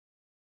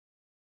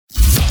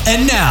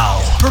And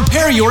now,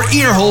 prepare your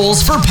ear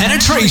holes for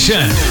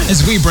penetration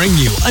as we bring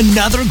you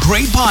another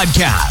great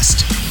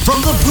podcast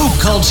from the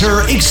Poop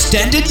Culture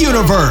Extended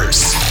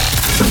Universe.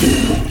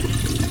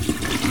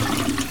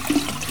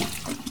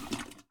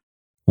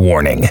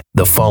 Warning,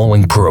 the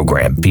following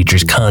program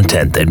features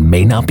content that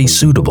may not be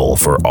suitable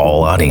for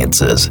all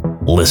audiences.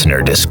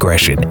 Listener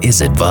discretion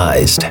is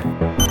advised.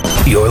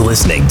 You're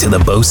listening to the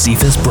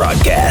Beaucephus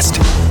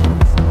Broadcast.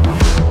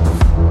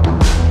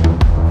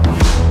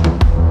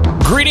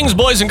 Greetings,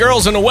 boys and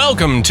girls, and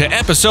welcome to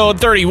episode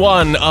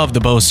 31 of the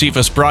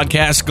Beaucephus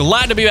Broadcast.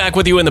 Glad to be back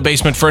with you in the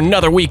basement for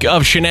another week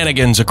of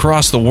shenanigans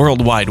across the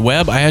World Wide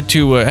Web. I had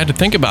to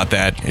think about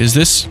that.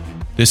 This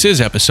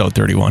is episode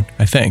 31,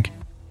 I think.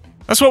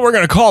 That's what we're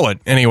going to call it,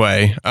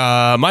 anyway.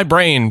 My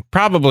brain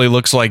probably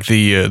looks like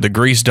the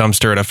grease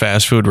dumpster at a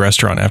fast food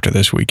restaurant after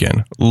this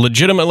weekend.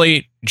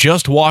 Legitimately,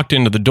 just walked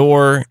into the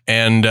door,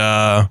 and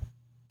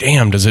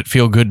damn, does it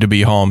feel good to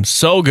be home.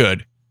 So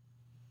good.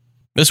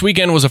 This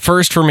weekend was a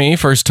first for me.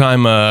 First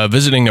time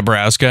visiting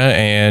Nebraska,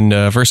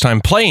 and first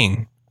time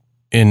playing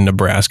in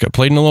Nebraska.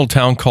 Played in a little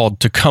town called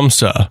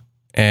Tecumseh.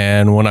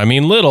 And when I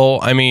mean little,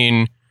 I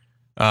mean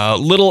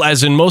little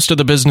as in most of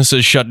the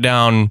businesses shut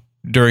down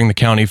during the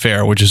county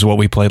fair, which is what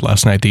we played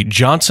last night, the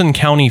Johnson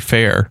County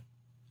Fair.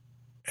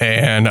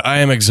 And I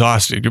am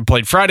exhausted. We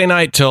played Friday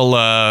night till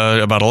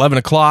about 11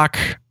 o'clock,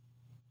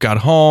 got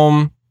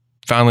home,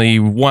 finally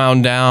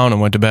wound down and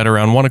went to bed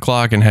around 1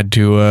 o'clock and had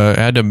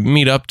to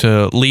meet up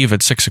to leave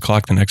at 6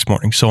 o'clock the next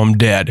morning. So I'm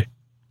dead.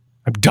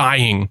 I'm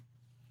dying.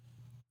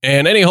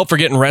 And any hope for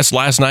getting rest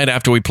last night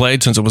after we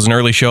played, since it was an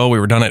early show, we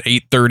were done at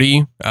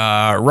 8:30,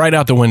 right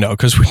out the window,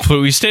 because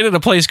we stayed at a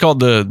place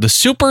called the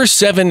Super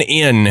 7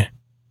 Inn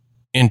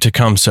in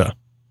Tecumseh.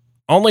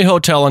 Only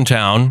hotel in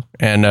town,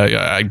 and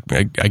I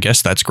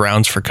guess that's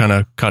grounds for kind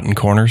of cutting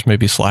corners,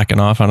 maybe slacking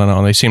off. I don't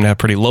know. They seem to have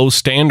pretty low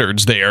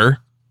standards there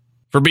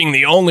for being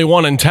the only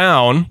one in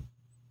town.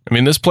 I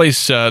mean, this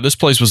place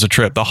was a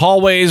trip. The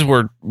hallways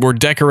were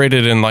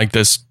decorated in like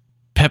this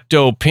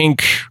Pepto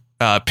pink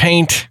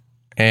paint,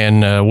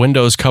 and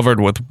windows covered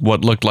with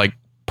what looked like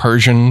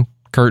Persian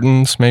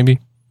curtains, maybe.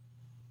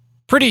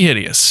 Pretty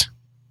hideous.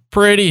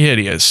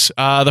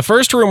 The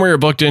first room we were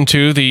booked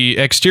into, the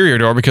exterior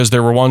door, because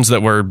there were ones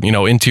that were,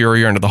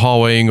 interior into the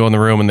hallway. You can go in the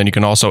room, and then you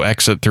can also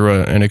exit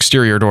through an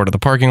exterior door to the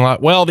parking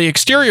lot. Well, the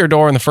exterior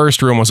door in the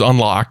first room was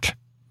unlocked,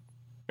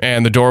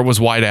 and the door was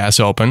wide ass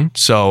open.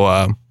 So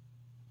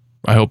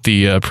I hope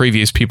the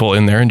previous people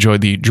in there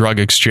enjoyed the drug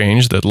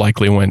exchange that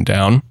likely went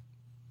down.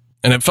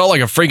 And it felt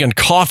like a freaking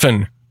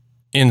coffin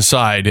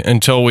inside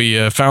until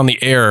we found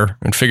the air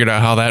and figured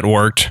out how that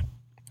worked.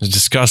 It was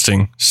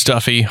disgusting,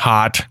 stuffy,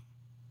 hot.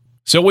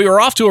 So we were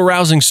off to a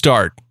rousing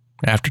start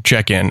after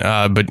check-in,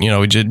 but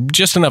we did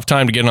just enough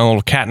time to get on a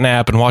little cat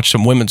nap and watch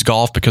some women's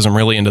golf because I'm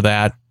really into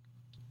that.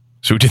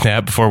 So we did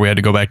that before we had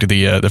to go back to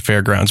the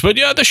fairgrounds. But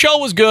yeah, the show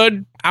was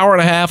good. Hour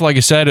and a half, like I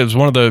said. It was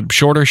one of the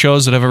shorter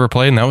shows that I've ever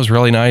played, and that was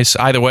really nice.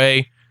 Either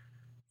way,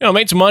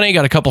 made some money,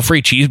 got a couple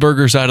free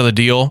cheeseburgers out of the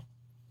deal.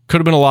 Could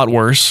have been a lot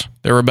worse.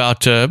 There were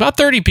about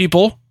 30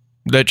 people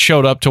that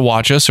showed up to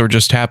watch us or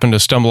just happened to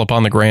stumble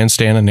upon the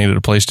grandstand and needed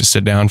a place to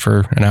sit down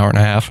for an hour and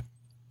a half.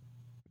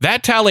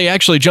 That tally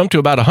actually jumped to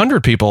about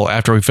 100 people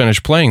after we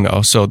finished playing,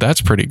 though, so that's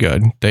pretty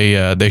good.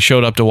 They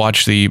showed up to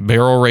watch the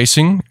barrel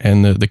racing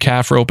and the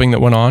calf roping that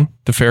went on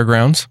the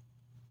fairgrounds.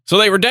 So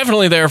they were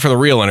definitely there for the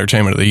real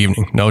entertainment of the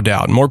evening, no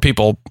doubt. More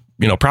people,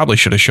 probably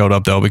should have showed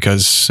up, though,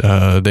 because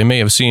they may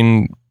have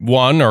seen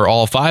one or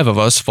all five of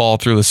us fall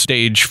through the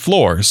stage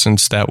floor,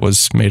 since that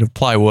was made of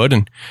plywood,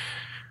 and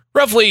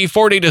roughly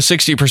 40 to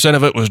 60%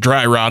 of it was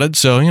dry rotted.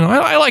 So,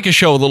 I like a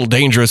show with a little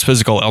dangerous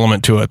physical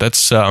element to it.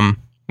 That's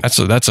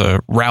a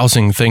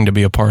rousing thing to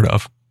be a part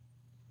of.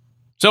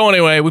 So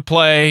anyway, we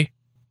play,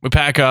 we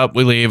pack up,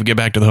 we leave, get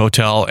back to the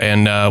hotel,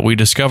 and we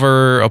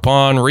discover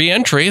upon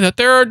re-entry that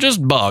there are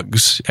just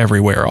bugs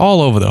everywhere,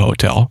 all over the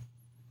hotel.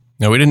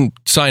 Now, we didn't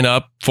sign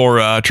up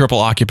for triple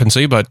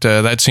occupancy, but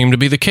that seemed to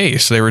be the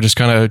case. They were just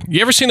kind of...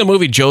 You ever seen the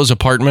movie Joe's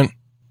Apartment?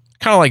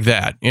 Kind of like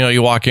that.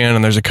 You walk in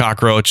and there's a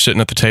cockroach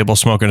sitting at the table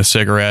smoking a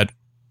cigarette.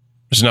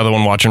 There's another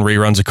one watching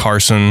reruns of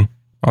Carson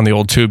on the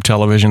old tube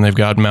television they've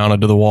got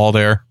mounted to the wall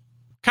there.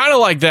 Kind of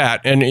like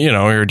that. And, we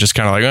were just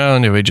kind of like, oh,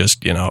 do we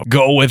just,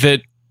 go with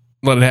it,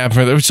 let it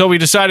happen. So we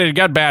decided it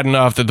got bad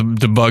enough that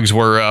the bugs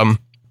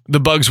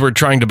were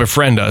trying to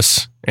befriend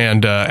us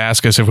and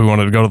ask us if we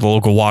wanted to go to the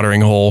local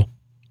watering hole.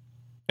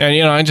 And,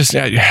 I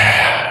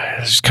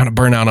just kind of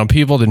burnt out on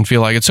people, didn't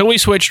feel like it. So we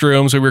switched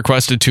rooms. We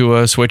requested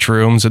to switch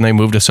rooms, and they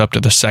moved us up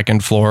to the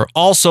second floor.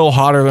 Also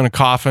hotter than a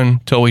coffin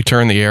till we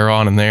turned the air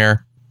on in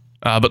there.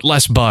 But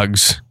less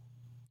bugs,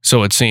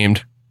 so it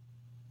seemed.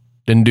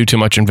 Didn't do too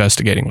much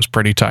investigating, was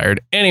pretty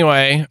tired.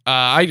 Anyway,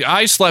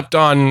 I slept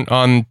on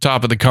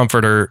top of the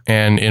comforter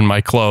and in my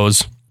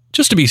clothes,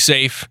 just to be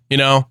safe,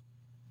 I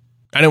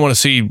didn't want to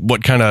see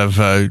what kind of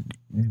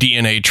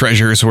DNA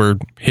treasures were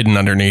hidden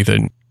underneath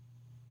it.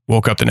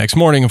 Woke up the next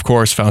morning, of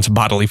course, found some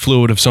bodily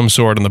fluid of some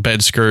sort on the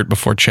bed skirt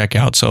before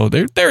checkout. So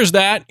there's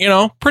that,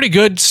 pretty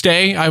good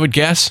stay, I would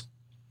guess.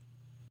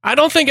 I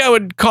don't think I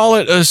would call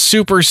it a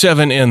Super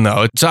 7 in,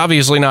 though. It's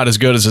obviously not as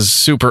good as a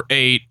Super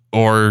 8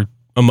 or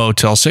a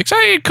Motel 6.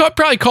 I'd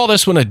probably call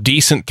this one a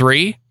decent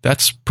 3.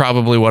 That's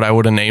probably what I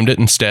would have named it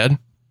instead.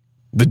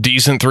 The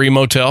decent 3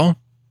 Motel.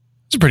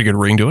 It's a pretty good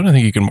ring to it. I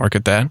think you can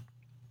market that.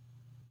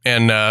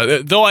 And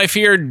though I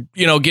feared,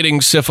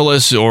 getting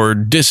syphilis or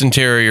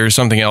dysentery or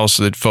something else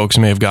that folks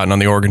may have gotten on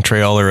the Oregon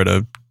Trail or at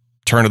a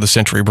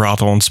turn-of-the-century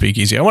brothel and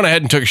speakeasy, I went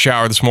ahead and took a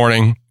shower this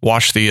morning,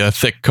 washed the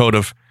thick coat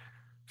of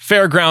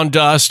fairground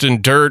dust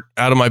and dirt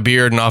out of my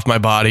beard and off my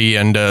body,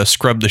 and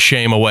scrubbed the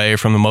shame away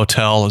from the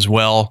motel as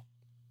well.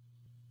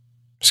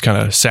 Just kind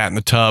of sat in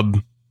the tub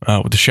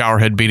with the shower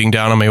head beating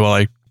down on me while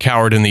I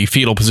cowered in the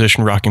fetal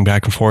position, rocking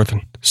back and forth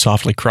and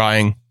softly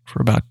crying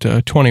for about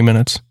 20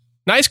 minutes.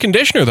 Nice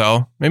conditioner,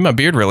 though. Made my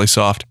beard really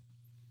soft.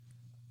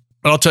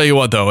 But I'll tell you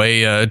what, though,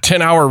 a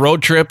 10-hour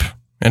road trip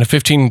and a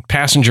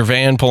 15-passenger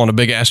van pulling a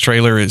big-ass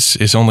trailer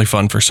is only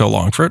fun for so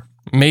long. For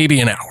maybe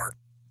an hour.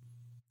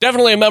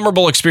 Definitely a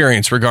memorable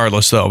experience,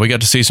 regardless, though. We got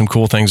to see some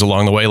cool things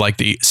along the way, like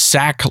the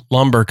Sack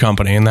Lumber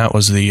Company, and that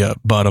was the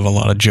butt of a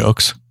lot of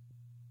jokes.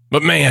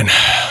 But man,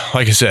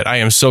 like I said, I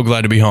am so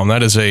glad to be home.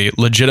 That is a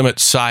legitimate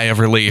sigh of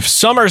relief.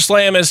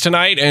 SummerSlam is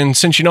tonight, and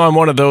since I'm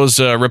one of those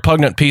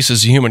repugnant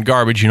pieces of human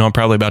garbage, I'm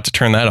probably about to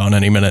turn that on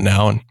any minute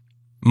now, and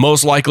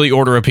most likely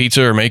order a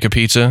pizza or make a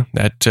pizza.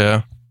 That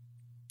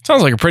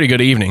sounds like a pretty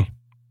good evening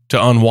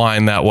to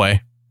unwind that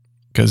way.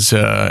 Because,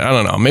 I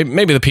don't know,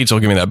 maybe the pizza will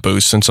give me that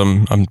boost since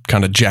I'm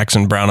kind of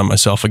Jackson Browning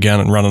myself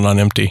again and running on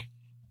empty.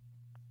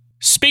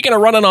 Speaking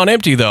of running on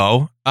empty,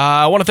 though,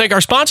 I want to thank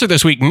our sponsor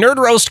this week, Nerd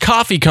Roast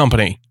Coffee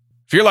Company.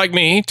 If you're like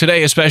me,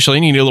 today especially,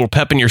 and you need a little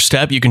pep in your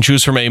step, you can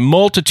choose from a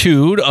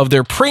multitude of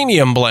their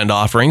premium blend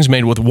offerings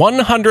made with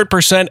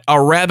 100%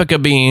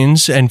 Arabica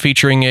beans and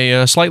featuring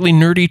a slightly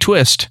nerdy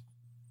twist.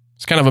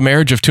 It's kind of a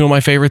marriage of two of my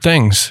favorite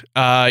things.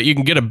 You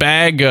can get a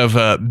bag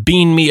of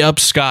Bean Me Up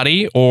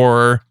Scotty,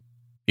 or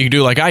you can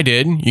do like I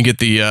did. You get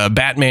the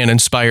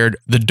Batman-inspired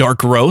The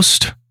Dark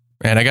Roast,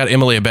 and I got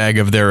Emily a bag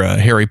of their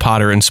Harry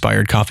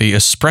Potter-inspired coffee,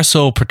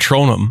 Espresso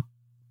Patronum.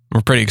 We're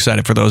pretty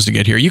excited for those to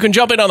get here. You can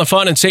jump in on the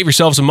fun and save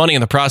yourself some money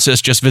in the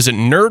process. Just visit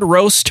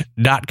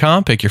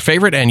nerdroast.com, pick your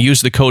favorite, and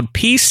use the code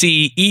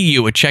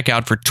PCEU at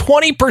checkout for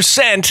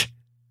 20%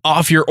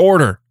 off your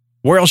order.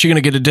 Where else are you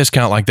going to get a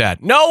discount like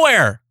that?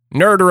 Nowhere!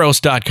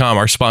 Nerdroast.com,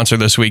 our sponsor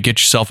this week. Get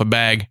yourself a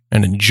bag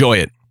and enjoy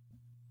it.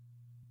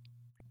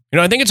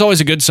 I think it's always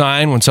a good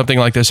sign when something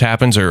like this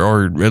happens,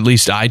 or at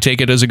least I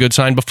take it as a good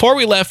sign. Before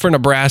we left for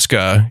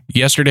Nebraska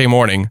yesterday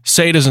morning,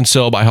 Say It Isn't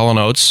So by Hall &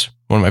 Oates,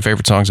 one of my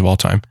favorite songs of all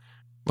time,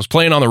 was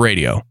playing on the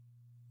radio.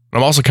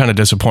 I'm also kind of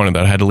disappointed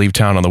that I had to leave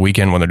town on the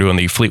weekend when they're doing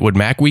the Fleetwood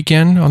Mac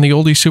weekend on the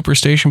oldie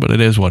superstation, but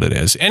it is what it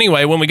is.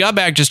 Anyway, when we got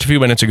back just a few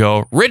minutes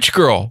ago, Rich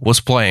Girl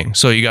was playing.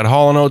 So you got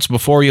Hall & Oates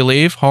before you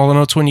leave, Hall &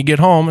 Oates when you get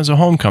home as a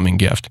homecoming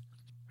gift.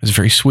 It's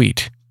very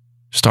sweet.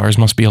 Stars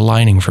must be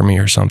aligning for me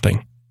or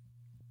something.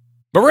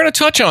 But we're going to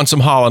touch on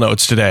some Hall &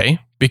 Oates today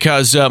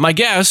because my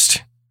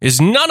guest is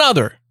none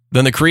other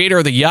than the creator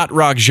of the Yacht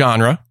Rock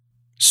genre,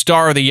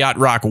 star of the Yacht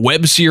Rock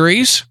web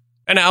series,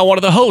 and now one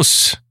of the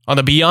hosts on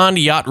the Beyond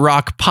Yacht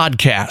Rock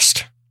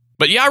podcast.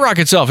 But Yacht Rock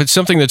itself, it's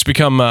something that's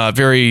become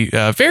very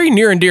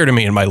near and dear to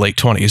me in my late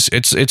 20s.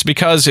 It's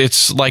because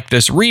it's like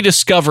this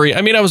rediscovery.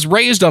 I mean, I was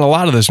raised on a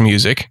lot of this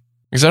music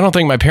because I don't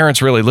think my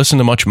parents really listened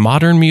to much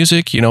modern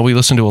music. We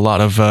listened to a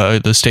lot of,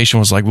 the station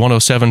was like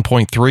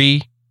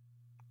 107.3.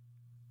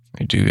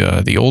 I do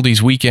the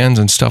oldies weekends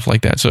and stuff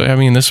like that. So, I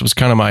mean, this was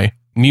kind of my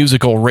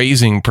musical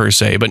raising per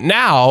se. But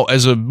now,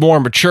 as a more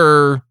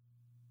mature,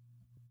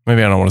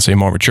 maybe I don't want to say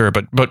more mature,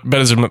 but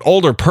as an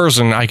older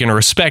person, I can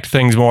respect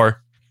things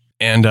more.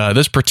 And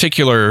this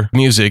particular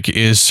music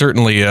is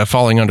certainly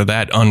falling under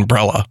that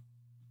umbrella.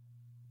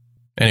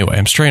 Anyway,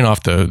 I'm straying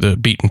off the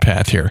beaten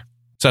path here.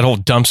 It's that whole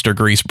dumpster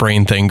grease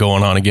brain thing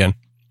going on again.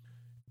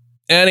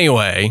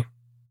 Anyway,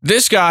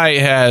 this guy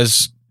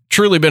has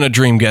truly been a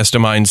dream guest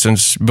of mine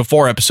since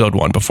before episode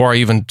 1, before I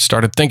even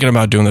started thinking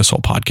about doing this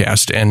whole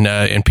podcast.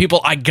 And people,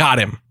 I got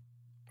him.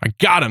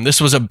 This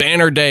was a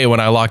banner day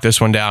when I locked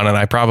this one down, and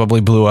I probably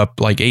blew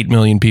up like 8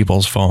 million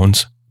people's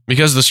phones.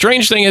 Because the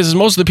strange thing is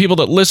most of the people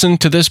that listen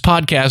to this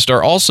podcast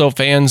are also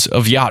fans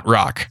of Yacht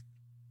Rock.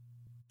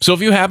 So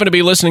if you happen to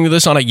be listening to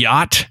this on a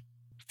yacht,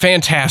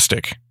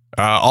 fantastic.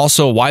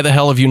 Also, why the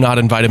hell have you not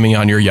invited me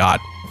on your yacht?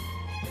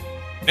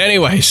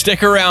 Anyway,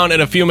 stick around. In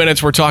a few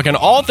minutes, we're talking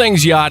all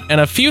things yacht and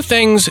a few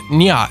things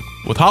nyat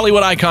with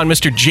Hollywood icon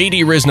Mr.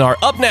 JD Ryznar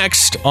up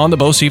next on the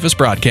Beaucephus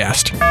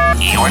Broadcast.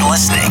 You're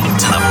listening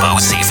to the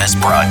Beaucephus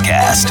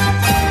Broadcast.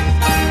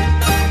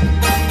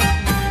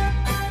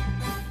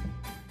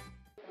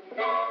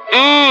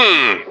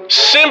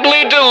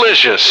 Simply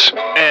delicious.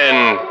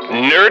 And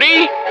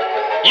nerdy?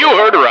 You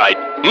heard right.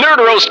 Nerd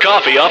Roast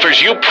Coffee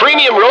offers you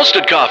premium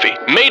roasted coffee,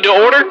 made to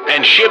order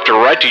and shipped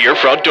right to your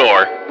front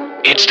door.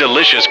 It's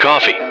delicious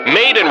coffee,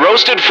 made and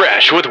roasted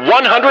fresh with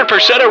 100%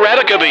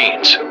 Arabica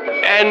beans.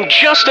 And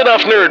just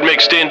enough nerd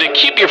mixed in to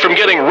keep you from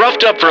getting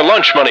roughed up for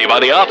lunch money by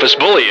the office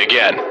bully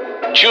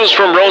again. Choose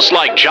from roasts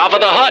like Java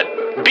the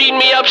Hutt, Bean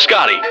Me Up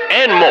Scotty,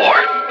 and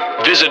more.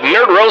 Visit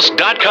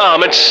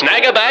nerdroast.com and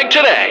snag a bag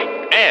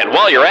today. And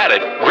while you're at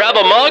it, grab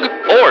a mug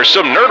or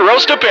some Nerd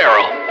Roast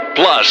apparel.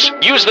 Plus,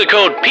 use the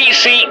code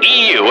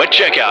PCEU at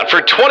checkout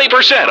for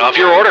 20% off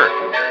your order.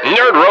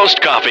 Nerd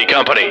Roast Coffee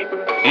Company.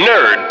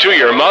 Nerd to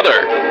your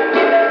mother.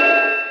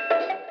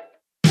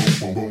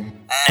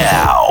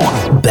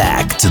 Now,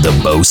 back to the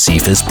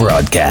Beaucephus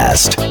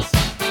Broadcast.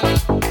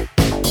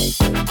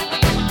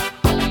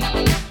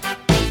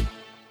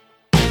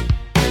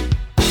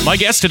 My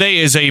guest today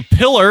is a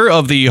pillar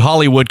of the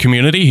Hollywood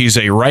community. He's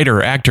a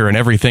writer, actor, and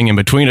everything in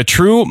between. A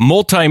true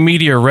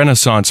multimedia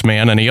renaissance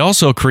man, and he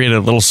also created a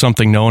little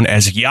something known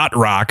as Yacht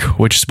Rock,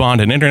 which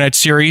spawned an internet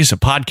series, a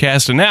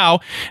podcast, and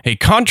now a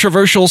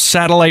controversial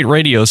satellite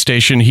radio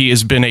station. He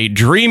has been a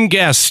dream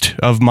guest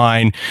of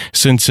mine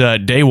since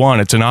day one.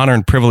 It's an honor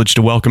and privilege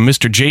to welcome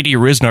Mr. JD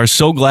Ryznar.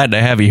 So glad to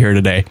have you here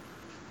today.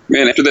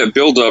 Man, after that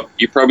build-up,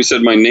 you probably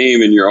said my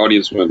name and your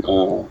audience went,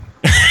 oh.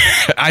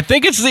 I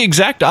think it's the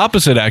exact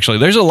opposite, actually.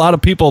 There's a lot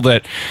of people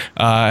that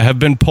have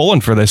been pulling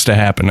for this to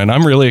happen, and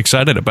I'm really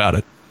excited about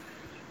it.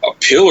 A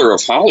pillar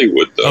of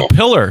Hollywood, though. A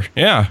pillar,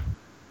 yeah.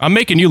 I'm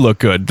making you look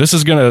good. This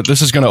is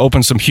gonna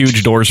open some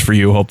huge doors for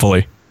you,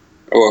 hopefully.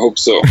 Oh, I hope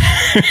so.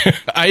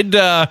 I'd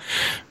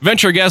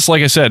venture a guess,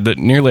 like I said, that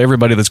nearly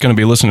everybody that's going to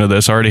be listening to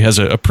this already has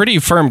a pretty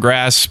firm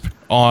grasp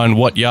on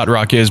what Yacht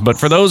Rock is. But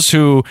for those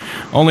who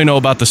only know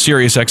about the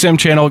Sirius XM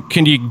channel,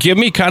 can you give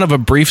me kind of a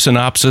brief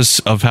synopsis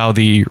of how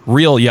the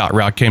real Yacht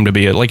Rock came to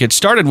be? Like, it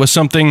started with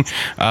something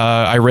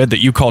I read that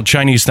you called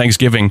Chinese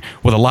Thanksgiving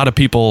with a lot of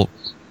people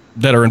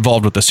that are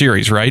involved with the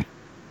series, right?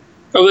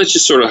 Oh, that's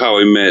just sort of how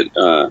I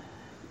met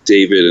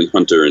David and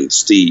Hunter and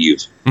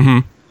Steve. Mm-hmm.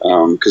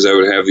 Because I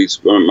would have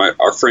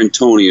our friend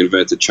Tony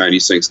invented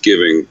Chinese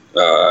Thanksgiving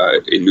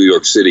in New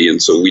York City,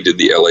 and so we did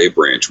the LA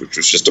branch, which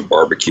was just a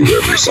barbecue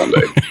every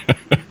Sunday.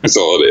 That's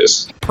all it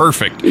is.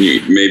 Perfect.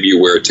 And maybe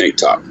you wear a tank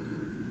top.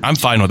 I'm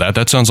fine with that.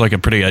 That sounds like a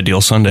pretty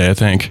ideal Sunday, I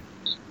think.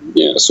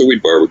 Yeah, so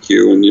we'd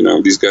barbecue, and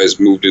these guys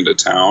moved into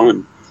town,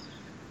 and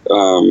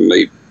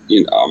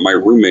my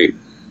roommate,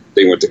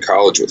 they went to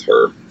college with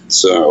her,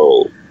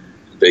 so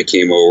they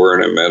came over,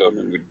 and I met them,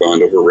 and we'd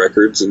bond over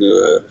records, and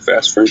a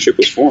fast friendship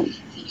was formed.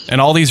 And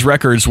all these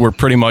records were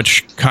pretty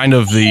much kind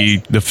of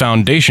the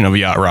foundation of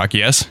Yacht Rock,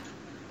 yes?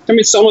 I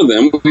mean, some of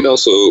them. We'd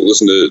also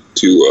listen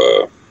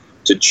to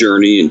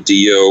Journey and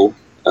Dio.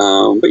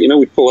 But,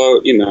 we'd pull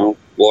out,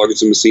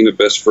 Loggins and Messina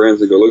best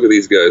friends and go, look at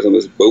these guys on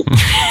this boat.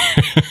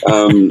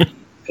 And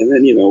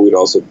then, we'd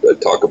also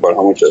talk about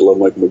how much I love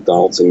Michael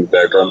McDonald's and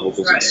background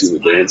vocals and see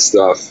the dance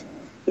stuff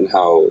and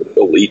how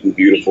elite and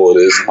beautiful it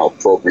is and how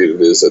appropriate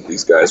it is that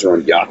these guys are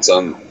on yachts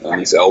on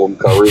these album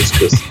covers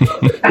because,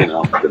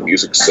 the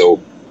music's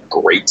so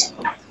great.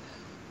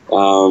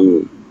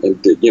 And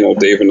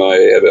Dave and I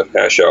had a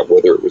hash out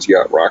whether it was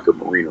Yacht Rock or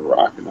Marina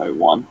Rock, and I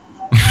won.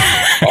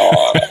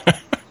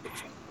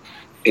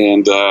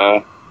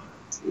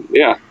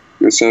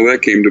 That's how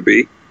that came to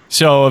be.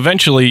 So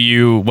eventually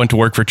you went to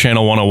work for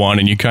Channel 101,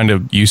 and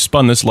you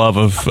spun this love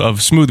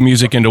of smooth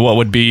music into what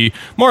would be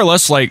more or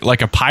less like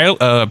a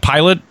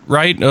pilot,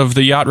 right, of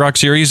the Yacht Rock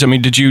series. I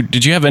mean, did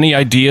you have any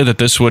idea that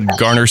this would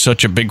garner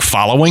such a big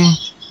following?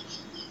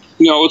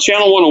 No,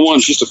 Channel 101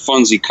 is just a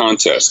funsy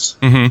contest.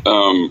 Mm-hmm.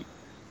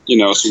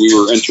 So we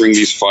were entering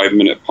these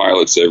 5-minute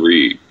pilots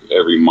every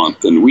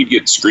month, and we'd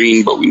get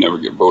screened, but we never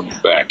get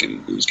voted back,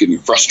 and it was getting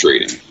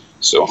frustrating.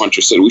 So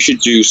Hunter said, we should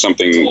do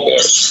something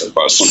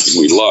about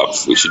something we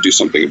love. We should do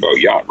something about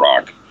Yacht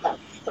Rock.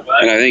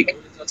 And I think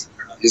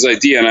his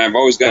idea, and I've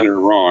always gotten it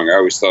wrong, I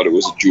always thought it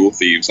was Jewel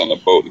Thieves on the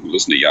boat who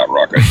listened to Yacht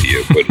Rock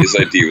idea, but his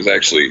idea was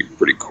actually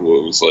pretty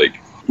cool. It was like,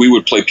 we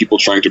would play people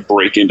trying to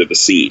break into the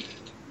scene.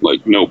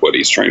 Like,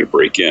 nobody's trying to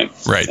break in.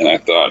 Right. And I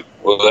thought,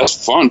 well,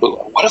 that's fun,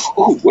 but what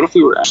if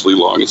we were actually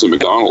Loggins and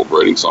McDonald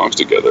writing songs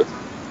together?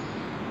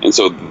 And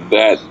so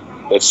that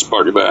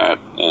sparked that,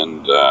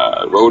 and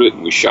I wrote it,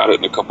 and we shot it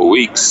in a couple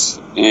weeks,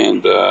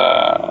 and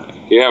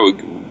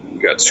we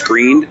got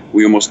screened.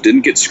 We almost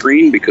didn't get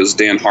screened because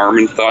Dan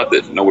Harmon thought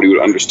that nobody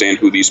would understand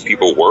who these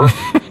people were.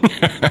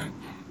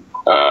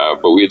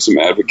 But we had some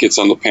advocates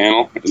on the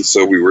panel, and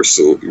so we were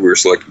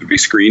selected to be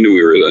screened, and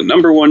we were the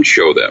 #1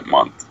 show that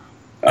month.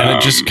 And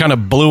it just kind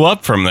of blew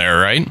up from there,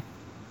 right?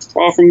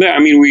 Well, from that, I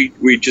mean,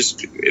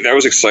 that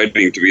was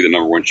exciting to be the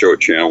 #1 show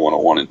at Channel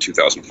 101 in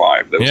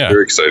 2005. That was a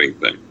very exciting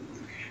thing.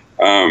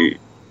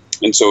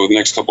 And so the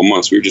next couple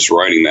months, we were just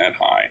riding that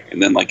high.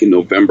 And then, like in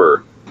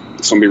November,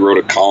 somebody wrote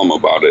a column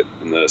about it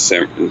in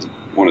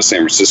one of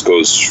San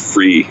Francisco's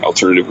free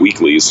alternative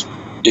weeklies.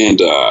 And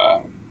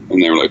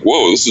they were like,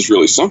 whoa, this is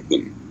really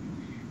something.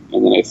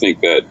 And then I think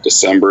that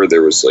December,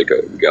 there was we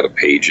got a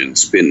page in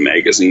Spin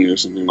Magazine or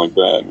something like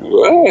that. And I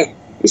was like,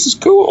 this is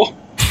cool.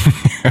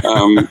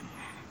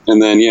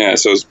 And then,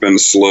 so it's been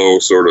slow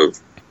sort of.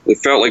 It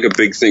felt like a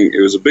big thing.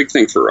 It was a big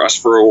thing for us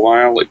for a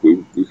while. Like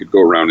we could go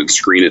around and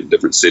screen it in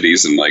different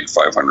cities, and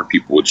 500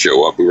 people would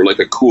show up. We were like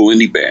a cool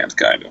indie band,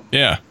 kind of.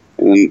 Yeah.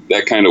 And then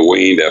that kind of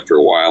waned after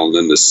a while, and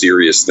then the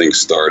serious thing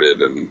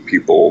started, and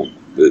people,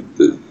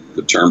 the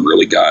term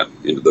really got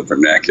into the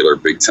vernacular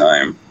big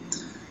time.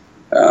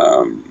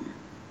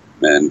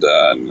 And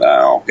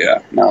now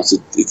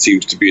it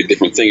seems to be a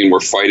different thing, and we're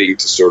fighting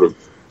to sort of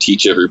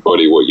teach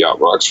everybody what Yacht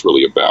Rock's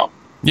really about.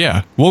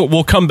 Yeah,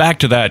 we'll come back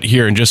to that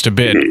here in just a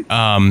bit.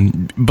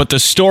 Mm-hmm. But the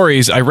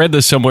stories, I read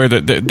this somewhere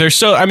that they're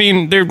so. I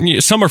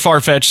mean, some are far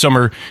fetched, some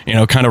are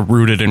kind of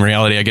rooted in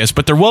reality, I guess.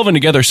 But they're woven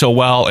together so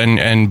well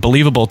and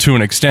believable to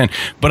an extent.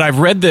 But I've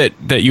read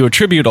that you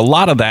attribute a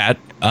lot of that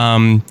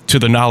to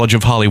the knowledge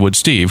of Hollywood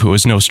Steve, who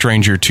is no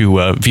stranger to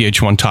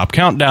VH1 Top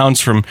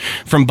Countdowns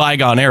from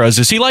bygone eras.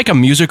 Is he like a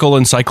musical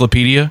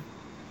encyclopedia?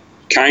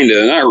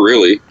 Kinda, not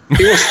really.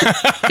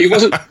 He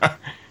wasn't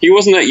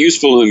that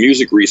useful in the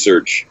music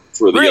research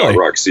for the Yacht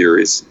Rock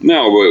series.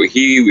 No, but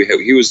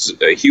he was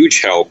a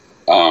huge help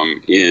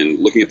in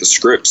looking at the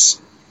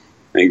scripts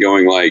and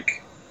going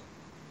like,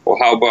 well,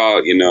 how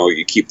about,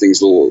 you keep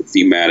things a little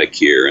thematic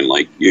here and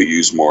like you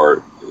use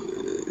more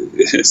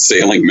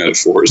sailing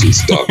metaphors and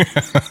stuff.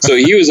 So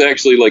he was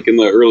actually like in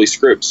the early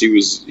scripts, he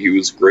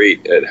was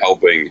great at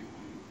helping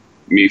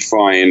me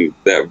find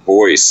that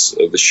voice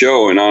of the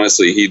show. And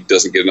honestly, he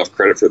doesn't get enough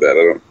credit for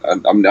that.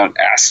 I'm not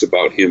asked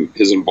about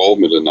his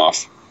involvement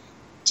enough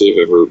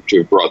to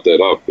have brought that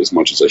up as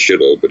much as I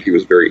should have, but he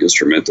was very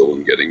instrumental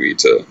in getting me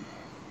to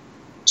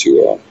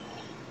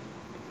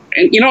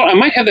and I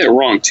might have that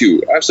wrong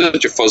too. I have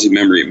such a fuzzy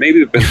memory.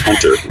 Maybe Ben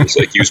Hunter was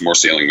like use more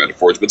sailing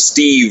metaphors, but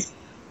Steve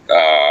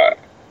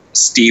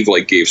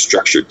like gave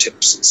structured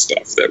tips and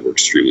stuff that were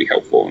extremely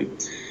helpful.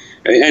 And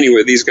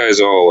anyway, these guys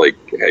all like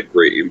had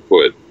great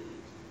input.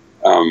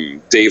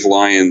 Dave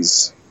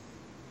Lyons,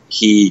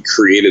 he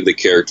created the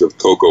character of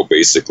Coco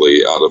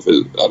basically out of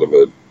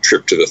a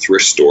trip to the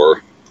thrift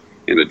store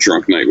and a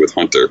drunk night with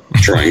Hunter,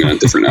 trying on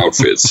different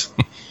outfits.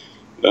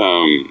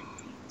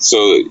 So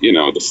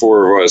the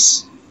four of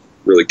us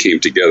really came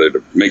together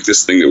to make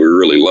this thing that we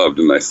really loved,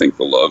 and I think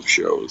the love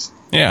shows.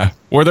 Yeah.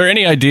 Were there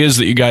any ideas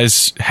that you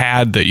guys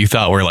had that you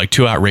thought were like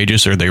too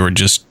outrageous, or they were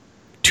just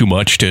too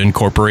much to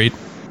incorporate?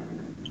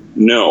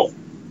 No.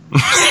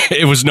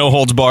 It was no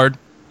holds barred?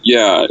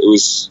 Yeah, it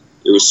was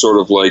sort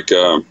of like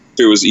if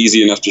it was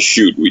easy enough to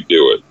shoot, we'd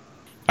do it.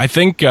 I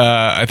think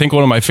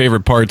one of my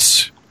favorite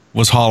parts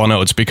was Hall &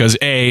 Oates, because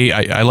A,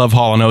 I love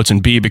Hall & Oates,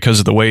 and B, because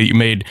of the way you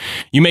made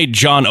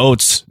John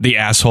Oates the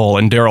asshole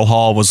and Daryl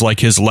Hall was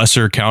like his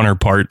lesser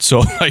counterpart.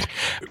 So like,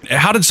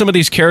 how did some of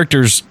these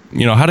characters,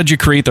 how did you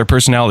create their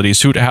personalities?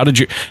 How did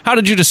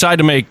you decide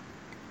to make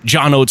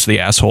John Oates the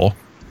asshole?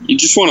 You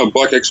just want to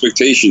buck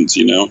expectations,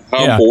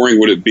 How boring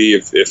would it be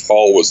if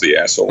Hall was the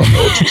asshole and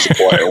Oates was the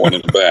quiet one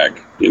in the back?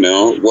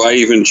 Why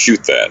even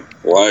shoot that?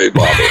 Why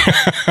bother?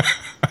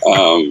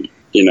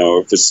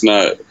 If it's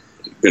not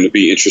going to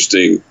be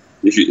interesting,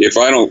 if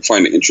I don't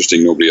find it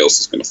interesting, nobody else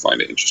is going to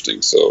find it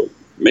interesting. So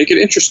make it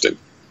interesting.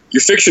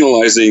 You're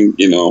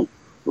fictionalizing,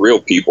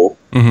 real people.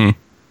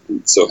 Mm-hmm.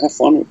 So have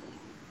fun with it.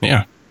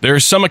 Yeah. There are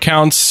some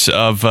accounts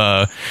of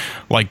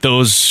like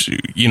those,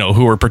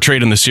 who were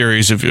portrayed in the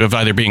series of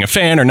either being a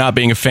fan or not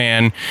being a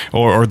fan,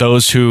 or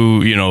those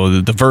who,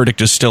 the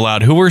verdict is still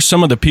out. Who are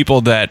some of the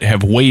people that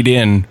have weighed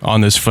in on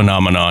this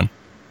phenomenon?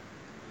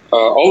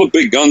 All the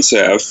big guns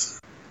have.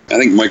 I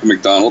think Michael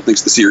McDonald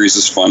thinks the series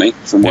is funny,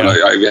 from what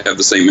I have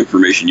the same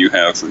information you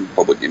have from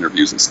public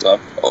interviews and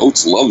stuff.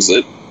 Oates loves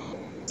it.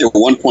 At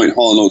one point,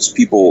 Hall & Oates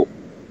people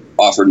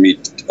offered me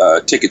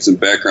tickets and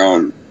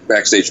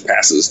backstage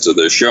passes to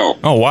the show.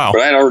 Oh, wow. But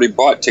I had already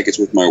bought tickets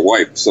with my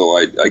wife, so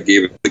I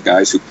gave it to the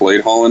guys who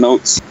played Hall &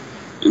 Oates.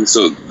 And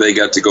so they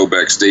got to go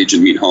backstage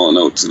and meet Hall &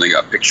 Oates, and they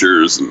got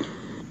pictures, and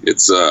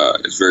it's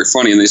very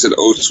funny. And they said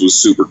Oates was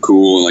super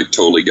cool and like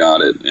totally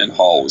got it, and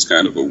Hall was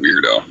kind of a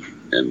weirdo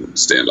and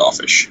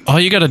standoffish. All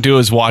you got to do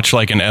is watch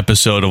like an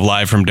episode of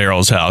Live from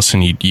Daryl's House,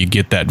 and you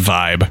get that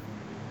vibe.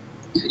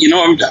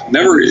 I've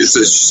never. It's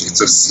a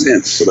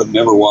sin, but I've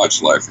never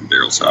watched Live from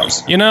Daryl's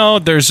House.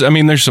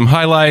 There's some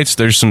highlights.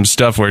 There's some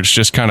stuff where it's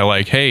just kind of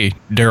like, hey,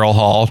 Daryl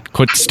Hall,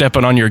 quit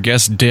stepping on your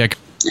guest's dick.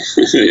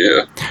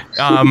 Yeah.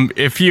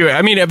 Have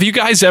you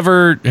guys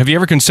ever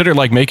considered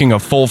like making a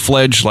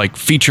full-fledged like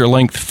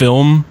feature-length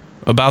film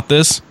about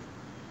this?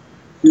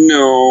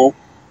 No.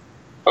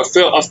 A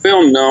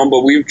film, no, but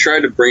we've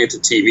tried to bring it to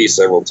TV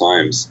several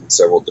times in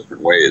several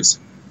different ways.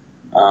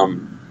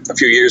 A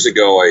few years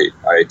ago,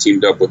 I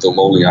teamed up with the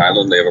Lonely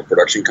Island. They have a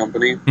production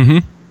company, mm-hmm.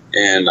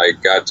 and I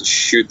got to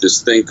shoot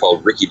this thing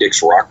called Ricky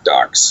Dick's Rock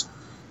Docs.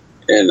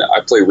 And I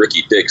play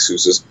Ricky Dix,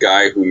 who's this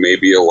guy who may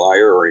be a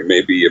liar or he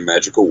may be a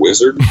magical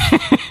wizard,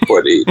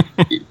 but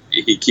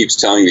he keeps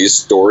telling these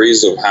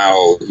stories of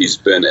how he's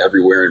been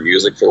everywhere in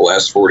music for the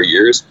last 40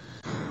 years.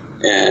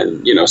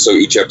 And, so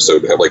each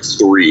episode would have like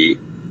 3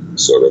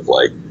 sort of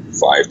like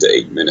 5 to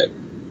 8 minute,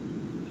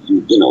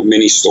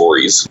 mini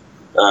stories.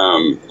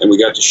 And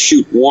we got to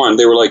shoot one.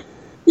 They were like,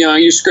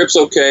 your script's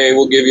okay.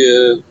 We'll give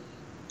you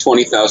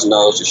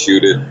 $20,000 to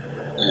shoot it.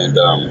 And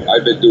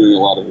I've been doing a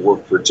lot of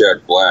work for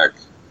Jack Black,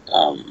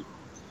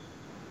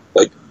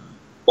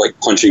 like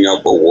punching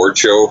up award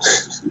show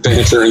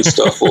banter and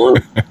stuff for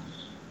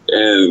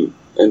him.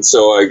 And so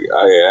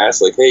I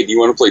asked, like, hey, do you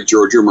want to play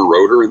Georgia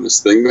Moroder in this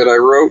thing that I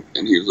wrote?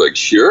 And he was like,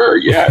 sure,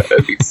 yeah,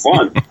 that'd be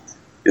fun.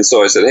 And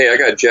so I said, hey, I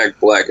got Jack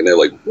Black. And they're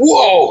like,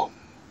 whoa.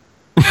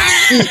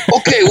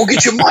 Okay, we'll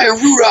get you Maya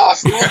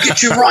Rudolph. And we'll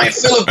get you Ryan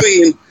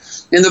Phillippe.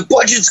 And the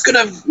budget's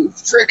going to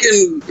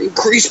frickin'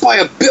 increase by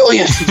 $1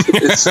 billion.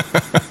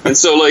 And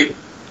so, like,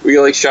 we,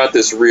 like, shot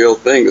this real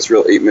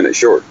 8-minute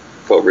short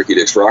called Ricky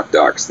Dick's Rock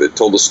Docs that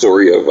told the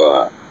story of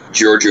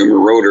Giorgio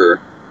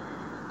Moroder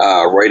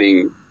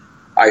writing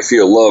I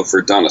Feel Love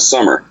for Donna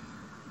Summer.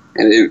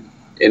 And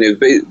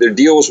their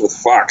deal was with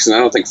Fox, and I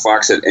don't think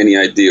Fox had any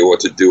idea what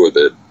to do with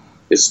it.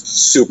 It's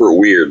super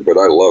weird, but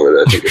I love it.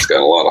 I think it's got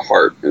a lot of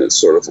heart, and it's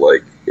sort of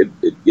like,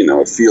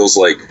 it feels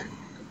like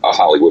a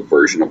Hollywood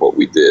version of what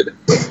we did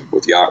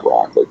with Yacht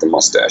Rock. Like, the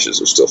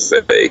mustaches are still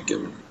fake,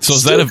 and so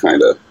is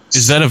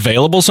that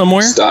available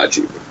somewhere?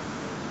 Stodgy.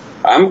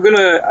 I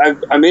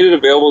made it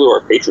available to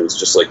our patrons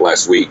just like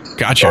last week.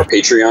 Gotcha. Our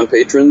Patreon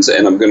patrons,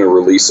 and I'm going to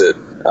release it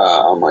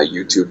on my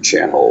YouTube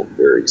channel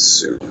very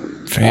soon.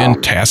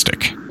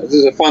 Fantastic. This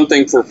is a fun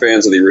thing for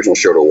fans of the original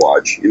show to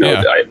watch.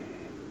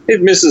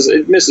 It misses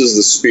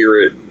the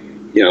spirit,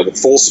 the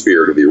full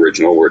spirit of the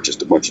original, where it's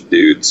just a bunch of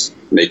dudes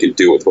making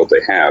do with what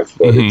they have.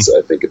 But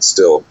I think it's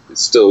still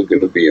going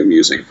to be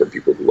amusing for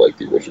people who like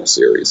the original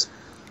series.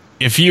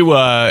 If you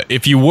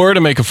were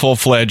to make a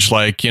full-fledged,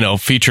 like,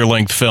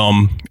 feature-length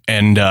film,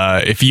 and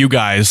if you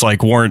guys,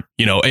 like, weren't,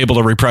 able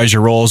to reprise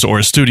your roles, or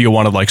a studio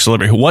wanted, like,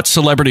 celebrity, what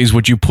celebrities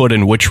would you put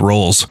in which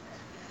roles?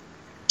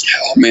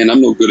 Oh man,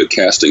 I'm no good at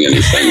casting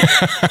anything.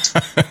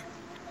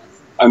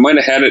 I might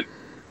have had it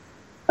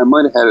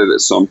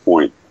at some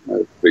point.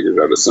 I figured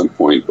it out at some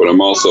point, but I'm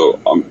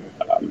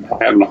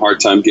having a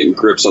hard time getting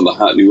grips on the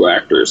hot new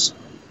actors.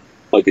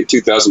 Like in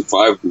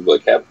 2005, we were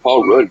like, have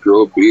Paul Rudd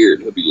grow a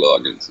beard. He'll be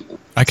Loggins.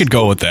 I could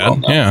go with that. Well,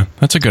 no. Yeah,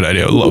 that's a good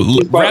idea.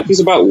 He's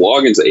about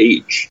Loggins'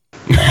 age.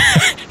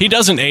 He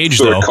doesn't age,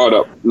 sort though. Of caught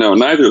up. No,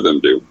 neither of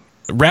them do.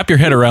 Wrap your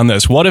head around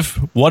this. What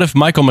if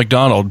Michael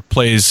McDonald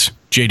plays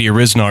JD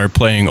Ryznar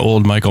playing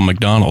old Michael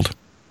McDonald?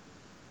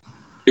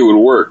 It would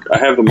work. I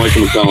have the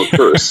Michael McDonald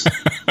curse.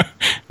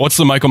 What's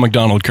the Michael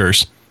McDonald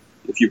curse?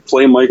 If you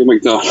play Michael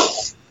McDonald,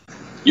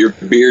 your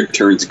beard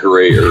turns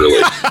gray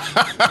early.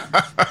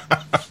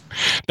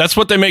 That's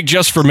what they make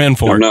Just for Men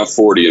for. I'm not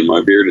 40, and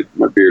my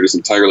beard is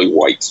entirely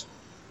white.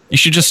 You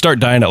should just start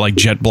dyeing it like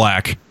jet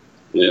black.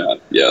 Yeah,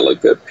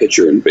 like that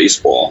pitcher in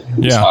baseball.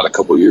 It was hot a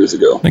couple years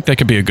ago. I think that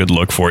could be a good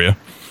look for you.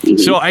 Mm-hmm.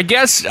 So I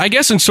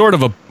guess in sort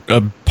of a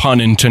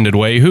pun intended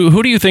way,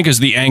 who do you think is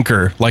the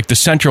anchor, like the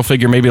central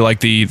figure, maybe like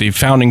the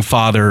founding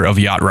father of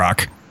Yacht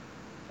Rock?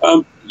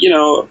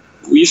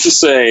 We used to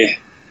say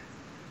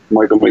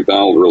Michael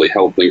McDonald really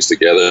held things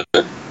together.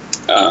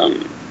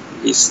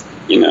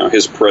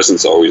 His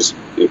presence always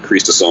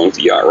increased his own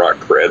Yacht Rock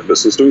cred. But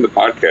since doing the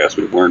podcast,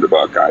 we've learned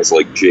about guys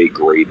like Jay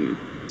Graydon,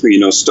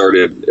 who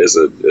started as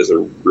a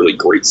really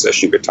great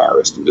session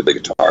guitarist and did the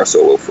guitar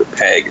solo for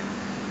Peg,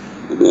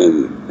 and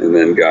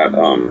then got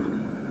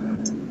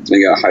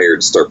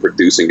hired to start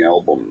producing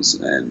albums,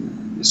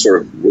 and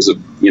sort of was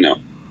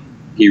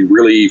he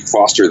really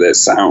fostered that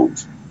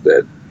sound,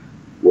 that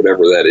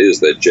whatever that is,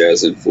 that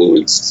jazz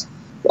influenced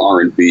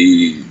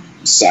R&B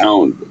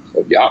sound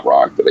of Yacht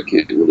Rock that I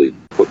can't really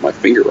put my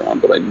finger on,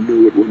 but I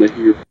knew it when I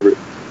hear it.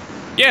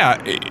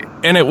 Yeah,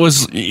 and it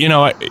was,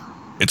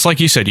 it's like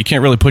you said, you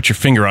can't really put your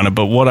finger on it,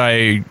 but what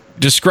I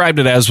described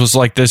it as was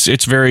like this,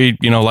 it's very,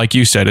 like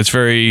you said, it's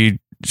very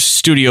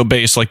studio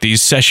based, like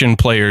these session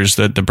players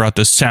that brought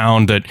this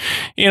sound that,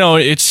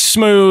 it's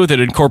smooth, it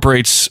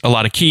incorporates a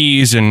lot of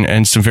keys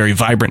and some very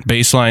vibrant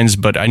bass lines,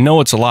 but I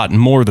know it's a lot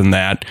more than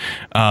that.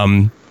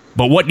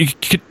 But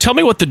tell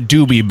me what the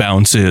doobie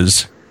bounce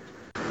is.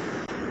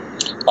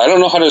 I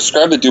don't know how to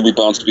describe the doobie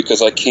bounce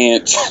because I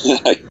can't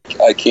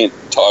I can't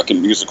talk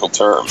in musical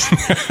terms.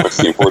 That's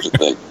the important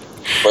thing.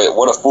 But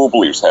What a Fool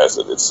Believes has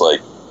it. It's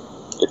like,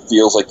 it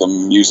feels like the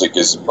music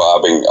is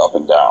bobbing up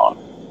and down.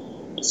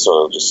 It's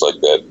sort of just like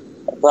that.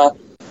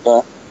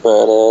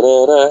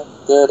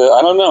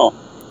 I don't know.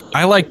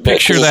 I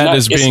picture that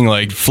as being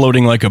like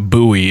floating like a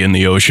buoy in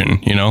the ocean,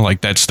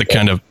 like that's the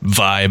kind of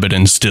vibe it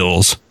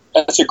instills.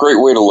 That's a great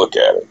way to look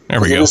at it.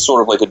 There we go. It is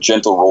sort of like a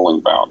gentle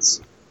rolling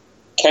bounce.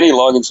 Kenny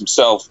Loggins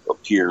himself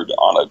appeared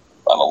on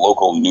a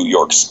local New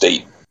York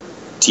State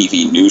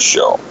TV news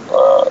show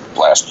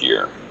last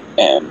year,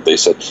 and they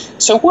said,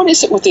 "So what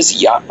is it with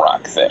this Yacht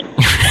Rock thing?"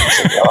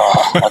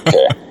 I was like,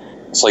 okay.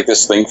 It's like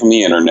this thing from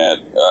the internet,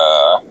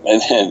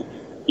 and then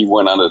he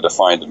went on to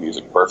define the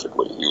music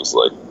perfectly. He was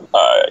like,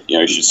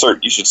 you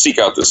should seek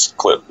out this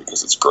clip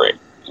because it's great.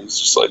 And it's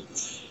just like,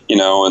 in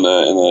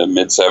the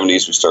mid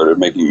 '70s, we started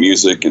making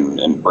music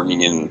and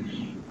bringing in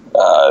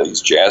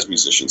these jazz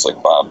musicians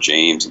like Bob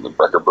James and the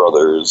Brecker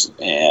Brothers,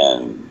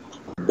 and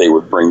they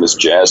would bring this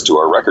jazz to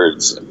our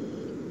records.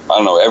 I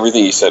don't know,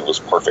 everything he said was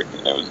perfect.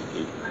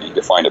 He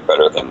defined it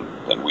better than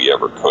we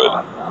ever could.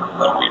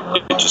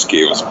 And it just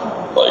gave us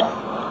like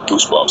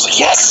goosebumps. Like,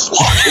 yes!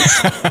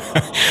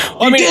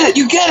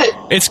 You get it!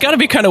 It's got to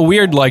be kind of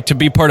weird, like, to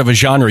be part of a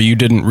genre you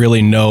didn't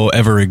really know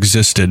ever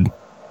existed.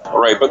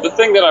 Right, but the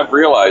thing that I've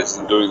realized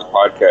in doing the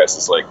podcast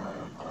is, like,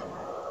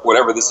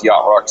 whatever this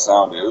Yacht Rock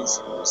sound is,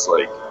 it's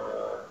like,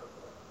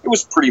 it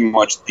was pretty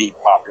much the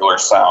popular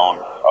sound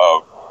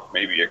of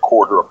maybe a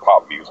quarter of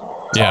pop music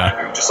at the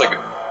time. Just like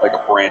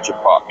a branch of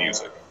pop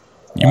music.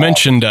 You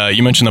mentioned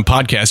the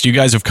podcast. You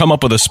guys have come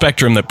up with a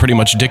spectrum that pretty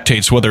much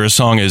dictates whether a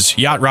song is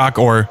yacht rock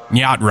or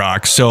yacht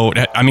rock. So,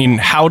 I mean,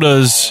 how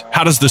does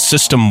the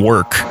system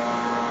work?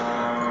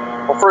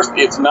 Well, first,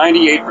 it's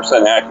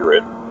 98%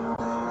 accurate,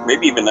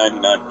 maybe even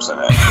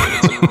 99%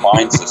 accurate. It's a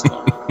combined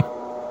system.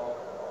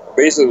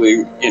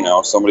 Basically,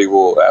 somebody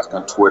will ask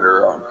on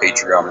Twitter or on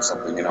Patreon or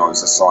something,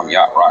 is this song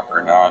yacht rock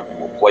or not? And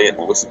we'll play it and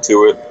we'll listen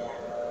to it.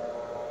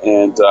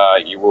 And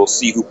you will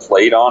see who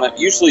played on it.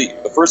 Usually,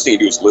 the first thing you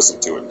do is listen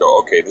to it and go,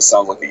 okay, this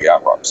sounds like a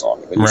yacht rock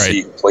song. And then you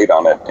see who played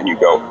on it, and you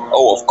go,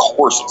 oh, of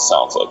course it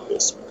sounds like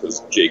this, because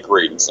Jay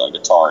Graydon's on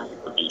guitar and he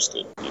produced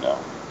it,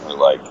 Or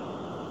like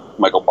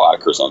Michael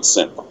Boddicer's on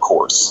synth, of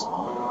course.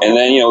 And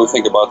then, we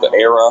think about the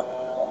era,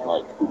 and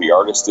like who the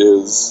artist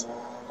is.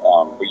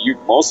 But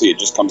mostly it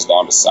just comes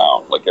down to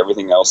sound. Like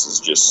everything else is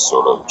just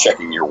sort of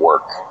checking your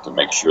work to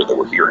make sure that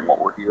we're hearing what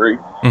we're hearing.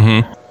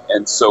 Mm-hmm.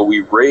 And so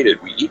we rated,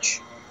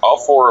 all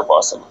four of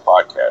us on the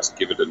podcast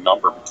give it a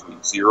number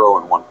between 0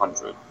 and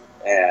 100.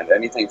 And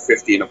anything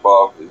 50 and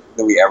above,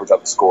 then we average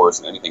out the scores,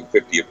 and anything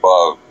 50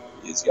 above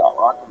is yacht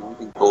rock, and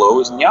anything below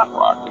is yacht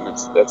rock. And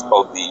that's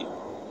called the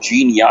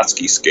Gene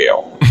Yatsky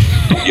scale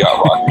of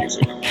yacht rock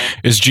music.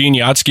 Is Gene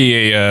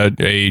Yatsky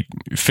a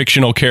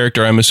fictional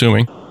character, I'm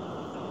assuming?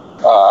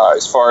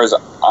 As far as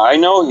I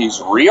know,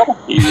 he's real.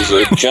 He was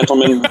a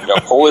gentleman,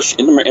 a Polish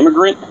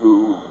immigrant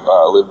who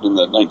lived in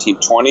the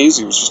 1920s.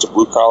 He was just a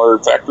blue-collar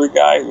factory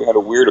guy who had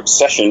a weird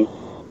obsession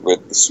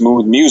with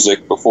smooth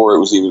music before it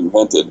was even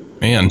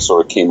invented. Man. And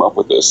sort of came up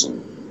with this. And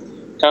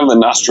kind of the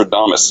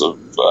Nostradamus of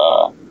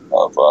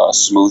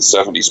smooth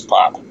 70s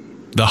pop.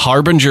 The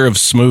harbinger of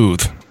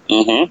smooth.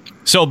 Mm-hmm.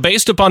 So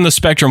based upon the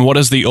spectrum, what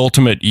is the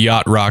ultimate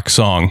yacht rock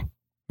song?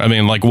 I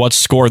mean, like, what's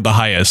scored the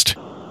highest?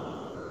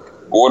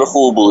 What a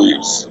Fool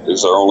Believes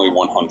is our only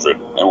 100,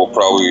 and will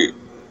probably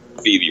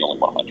be the only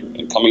 100.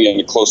 And coming in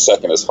a close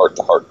second is Heart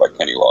to Heart by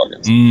Kenny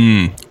Loggins.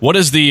 What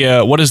is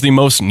the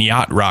most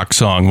yacht rock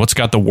song? What's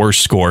got the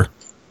worst score?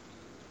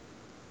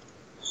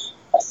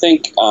 I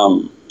think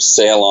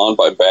Sail On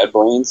by Bad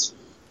Brains.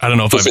 I don't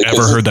know if I've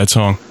ever heard that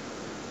song.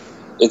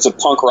 It's a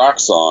punk rock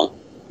song.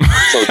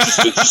 So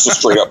it's just a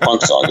straight up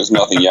punk song. There's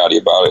nothing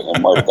yachty about it, and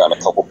it might have gotten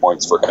a couple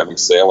points for having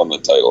Sail in the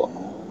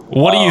title.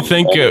 What do you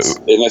think? And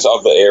it's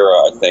of the era,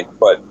 I think.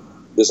 But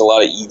there's a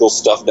lot of Eagle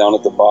stuff down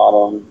at the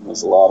bottom.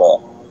 There's a lot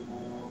of,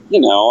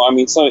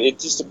 so it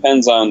just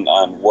depends on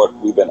what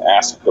we've been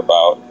asked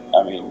about.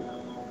 I mean,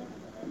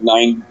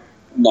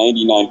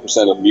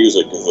 99% of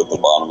music is at the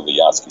bottom of the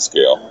Yatsky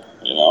scale,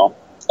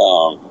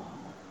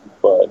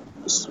 But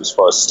as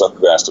far as stuff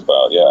you've asked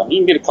about, yeah, you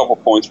can get a couple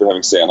points for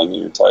having Sailing in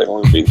your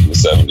title and being from the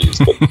 70s.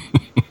 But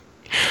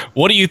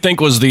what do you think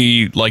was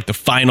the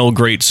final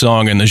great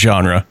song in the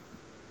genre?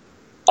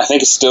 I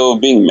think it's still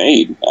being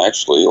made,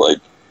 actually.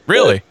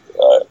 Really?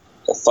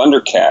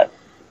 Thundercat.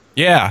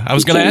 Yeah, I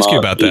was going to ask you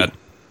about that.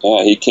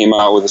 Yeah, he came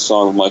out with a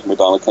song with Mike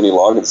McDonald, Kenny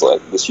Loggins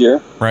this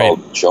year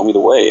called Show Me the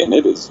Way, and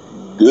it is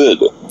good.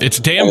 It's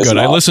damn good.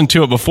 I listened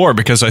to it before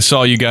because I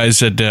saw you guys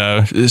had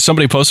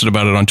somebody posted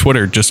about it on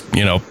Twitter just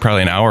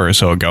probably an hour or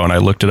so ago, and I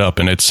looked it up,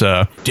 and it's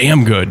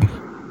damn good.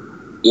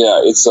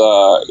 Yeah, it's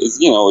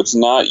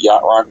not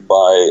yacht rock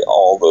by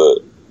all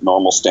the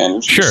normal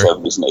standards from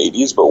the 70s and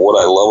 80s, but what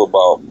I love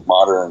about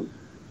modern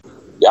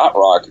yacht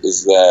rock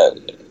is that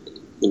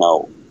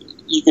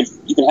you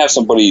can have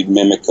somebody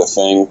mimic the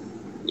thing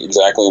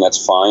exactly, and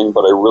that's fine,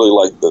 but I really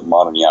like the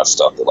modern yacht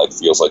stuff that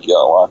feels like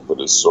yacht rock, but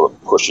is sort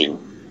of pushing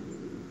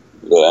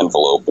the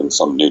envelope in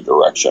some new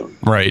direction.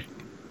 Right.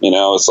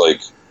 It's like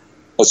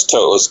let's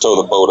tow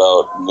the boat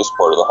out in this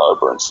part of the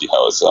harbor and see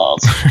how it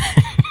sounds.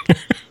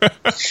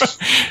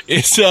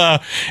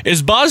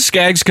 Is Boz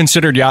Scaggs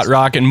considered yacht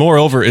rock, and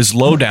moreover, is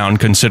Lowdown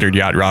considered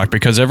yacht rock?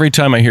 Because every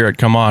time I hear it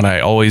come on, I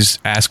always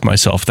ask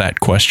myself that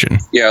question.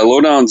 Yeah,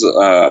 Lowdown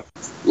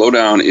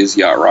is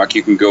yacht rock.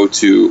 You can go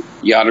to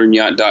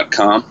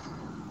yachternyacht.com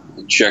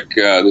and check.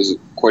 There's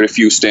quite a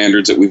few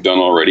standards that we've done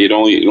already. It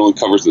only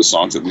covers the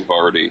songs that we've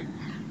already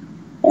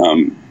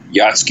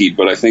yacht skied,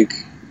 but I think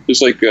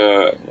there's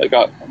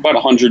about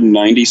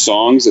 190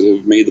 songs that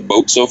have made the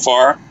boat so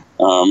far.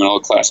 And all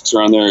the classics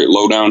are on there.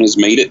 Lowdown has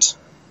made it.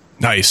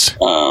 Nice.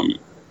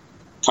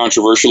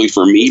 Controversially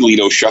for me,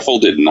 Lido Shuffle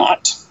did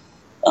not.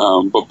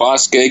 But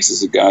Boz Scaggs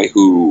is a guy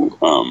who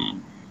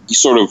he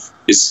sort of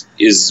is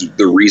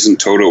the reason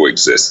Toto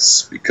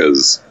exists,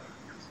 because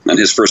on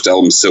his first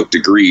album, Silk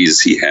Degrees,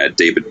 he had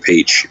David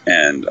Paich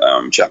and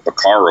Jack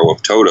Porcaro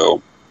of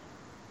Toto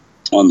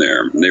on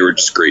there. And they were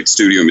just great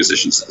studio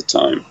musicians at the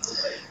time.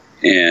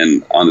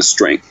 And on the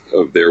strength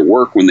of their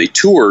work, when they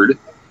toured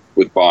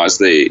with Boz,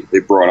 they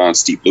brought on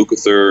Steve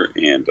Lukather,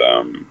 and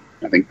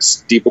I think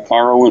Steve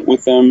Porcaro went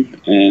with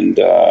them, and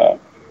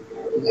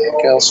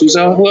who else is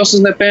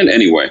in that band?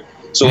 Anyway,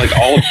 so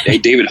all of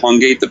David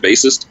Hungate, the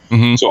bassist.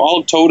 Mm-hmm. So all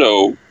of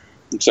Toto,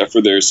 except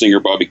for their singer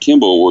Bobby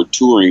Kimball, were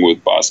touring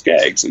with Boz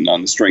Scaggs, and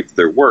on the strength of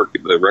their work,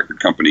 the record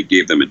company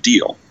gave them a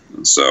deal.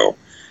 And so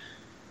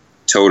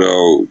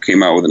Toto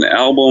came out with an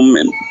album,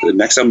 and the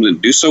next album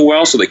didn't do so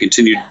well, so they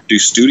continued to do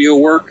studio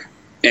work.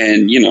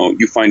 And,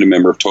 you find a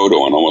member of Toto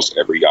on almost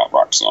every Yacht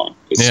Rock song.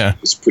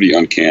 It's pretty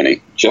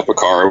uncanny. Jeff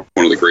Porcaro,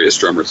 one of the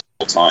greatest drummers of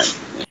all time,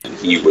 and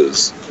he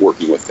was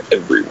working with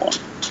everyone.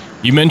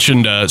 You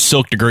mentioned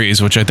Silk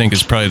Degrees, which I think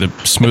is probably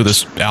the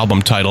smoothest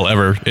album title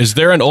ever. Is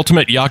there an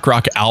ultimate Yacht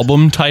Rock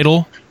album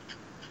title?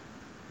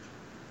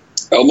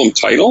 Album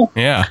title?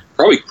 Yeah.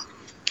 Probably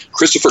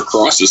Christopher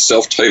Cross's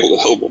self-titled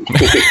album.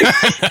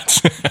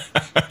 That's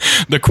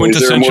the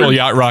quintessential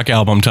Yacht Rock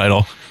album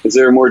title. Is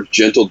there a more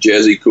gentle,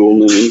 jazzy,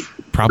 cool name?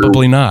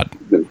 Probably not.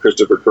 Than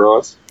Christopher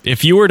Cross?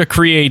 If you were to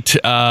create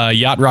a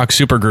Yacht Rock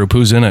supergroup,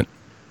 who's in it?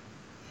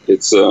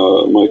 It's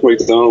Mike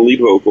McDonald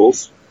lead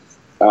vocals.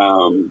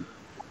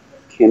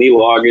 Kenny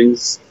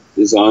Loggins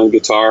is on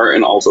guitar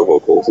and also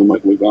vocals, and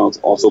Mike McDonald's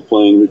also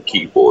playing the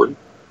keyboard.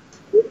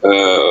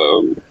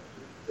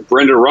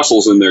 Brenda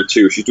Russell's in there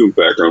too. She's doing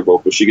background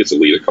vocals. She gets a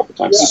lead a couple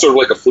times. It's sort of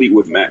like a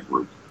Fleetwood Mac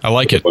group. I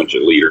like it. A bunch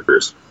of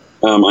leaders.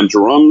 On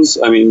drums,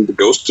 the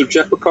ghost of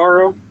Jeff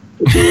Porcaro.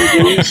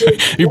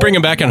 You bring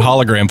him back in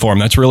hologram form.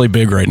 That's really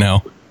big right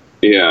now.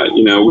 Yeah,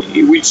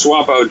 we'd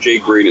swap out Jay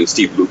Grade and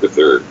Steve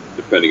Lukather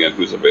depending on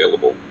who's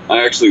available.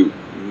 I actually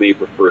may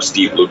prefer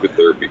Steve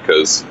Lukather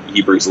because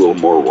he brings a little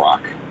more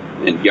rock,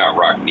 and Yacht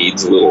Rock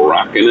needs a little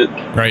rock in it.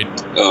 Right.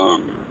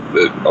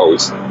 That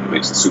always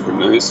makes it super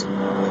nice.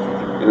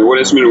 And what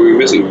instrument are we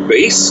missing?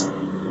 Bass?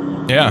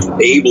 Yeah.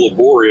 Abe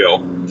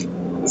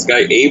Laboriel. This guy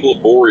Abe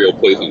Laboriel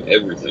plays on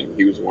everything.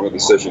 He was one of the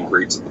session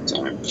greats at the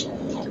time.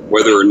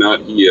 Whether or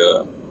not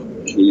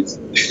he's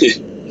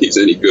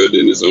any good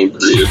in his own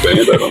creative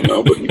band, I don't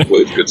know, but he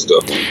plays good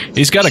stuff.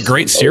 He's got a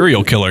great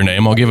serial killer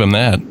name. I'll give him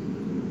that.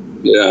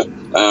 Yeah.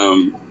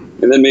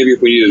 And then maybe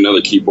if we need another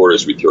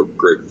keyboardist, we throw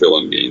Greg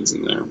Fillinganes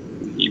in there.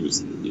 He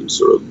was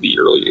sort of the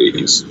early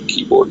 '80s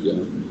keyboard guy.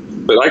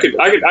 But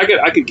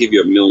I could give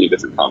you a million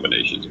different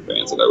combinations of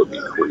bands that I would be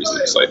crazy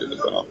excited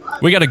about.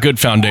 We got a good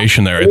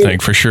foundation there, I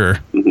think, for sure.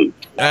 Mm-hmm.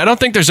 I don't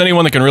think there's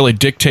anyone that can really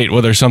dictate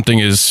whether something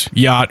is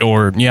yacht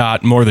or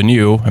yacht more than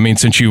you.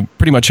 Since you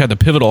pretty much had the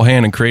pivotal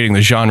hand in creating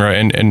the genre,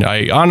 and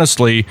I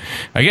honestly,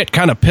 I get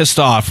kind of pissed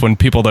off when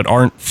people that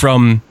aren't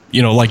from,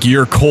 like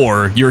your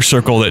core, your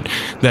circle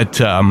that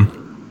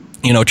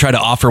try to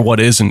offer what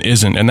is and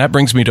isn't. And that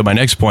brings me to my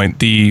next point,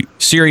 the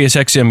Sirius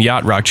XM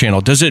Yacht Rock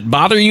channel. Does it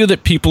bother you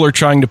that people are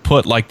trying to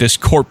put like this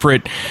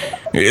corporate,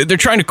 they're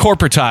trying to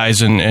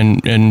corporatize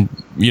and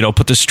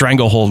put this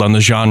stranglehold on the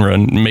genre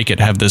and make it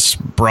have this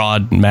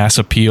broad mass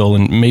appeal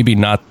and maybe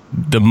not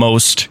the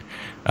most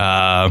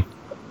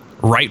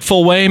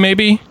rightful way,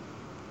 maybe?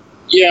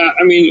 Yeah,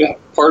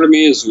 part of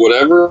me is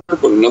whatever,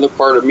 but another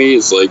part of me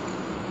is like,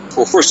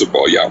 well, first of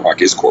all, Yacht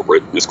Rock is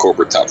corporate. It's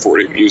corporate top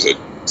 40 music.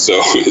 So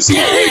it's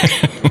not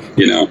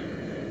like,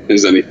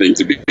 there's anything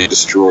to be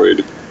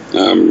destroyed.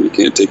 You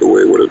can't take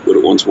away what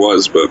it once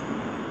was. But,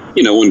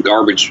 when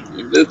garbage...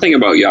 The thing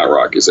about Yacht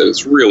Rock is that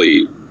it's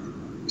really...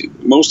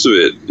 Most of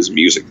it is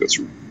music that's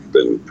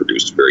been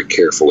produced very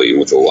carefully and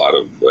with a lot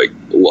of,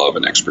 love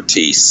and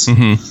expertise.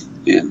 Mm-hmm.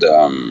 And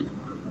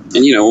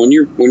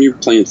when you're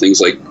playing things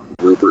like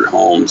Rupert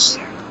Holmes'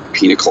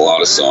 Pina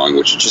Colada song,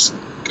 which is just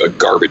a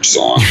garbage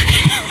song...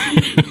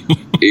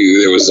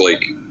 It was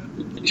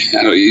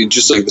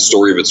just like the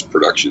story of its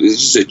production. It's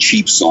just a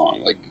cheap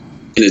song, and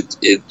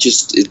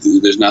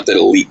there's not that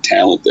elite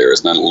talent there.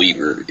 It's not elite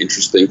or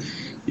interesting.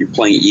 You're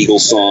playing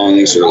Eagles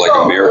songs or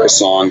America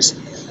songs.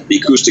 The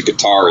acoustic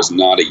guitar is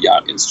not a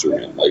yacht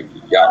instrument.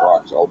 Yacht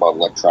Rock is all about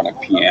electronic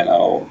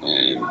piano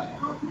and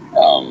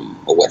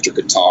electric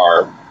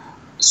guitar.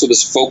 So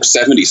this folk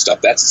 70s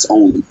stuff, that's its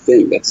own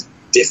thing. That's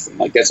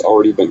different. That's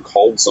already been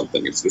called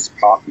something. It's this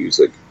pop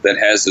music that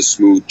has this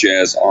smooth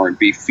jazz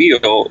R&B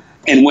feel.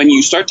 And when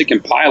you start to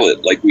compile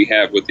it, like we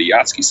have with the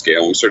Yatsky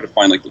scale, we start to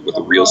find what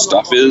the real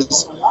stuff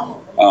is,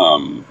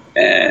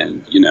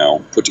 and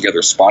put together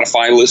a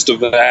Spotify list of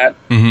that,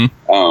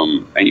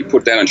 mm-hmm. And you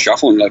put that on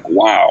shuffle, and you're like,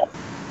 wow,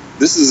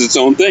 this is its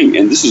own thing,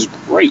 and this is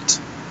great.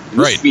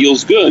 This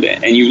feels good.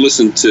 And you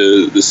listen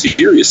to the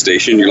Sirius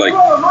station, you're like,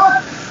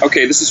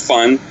 okay, this is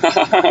fun.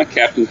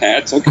 Captain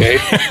Hats, okay,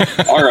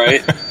 all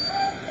right,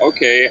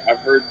 okay, I've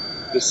heard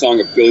this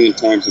song a billion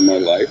times in my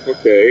life.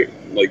 Okay,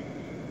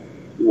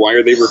 why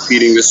are they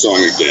repeating this song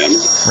again?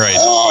 Right.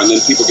 And then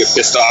people get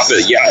pissed off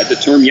at the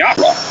term Yacht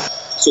Rock.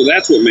 So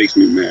that's what makes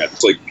me mad.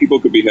 It's like people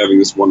could be having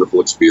this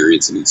wonderful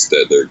experience, and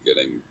instead they're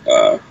getting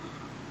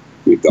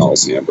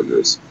McDonald's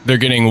hamburgers. They're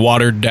getting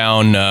watered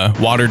down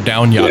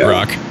Yacht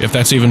Rock, if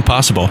that's even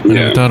possible. I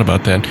never thought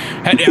about that.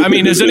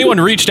 Has anyone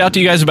reached out to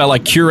you guys about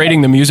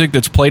curating the music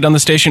that's played on the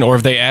station, or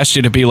have they asked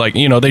you to be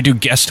they do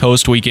guest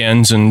host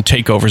weekends and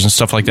takeovers and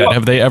stuff like that?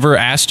 Have they ever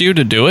asked you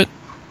to do it?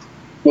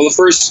 Well, the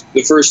first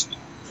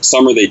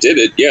summer they did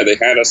it, they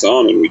had us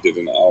on, and we did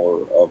an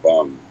hour of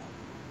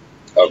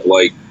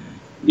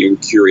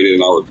curated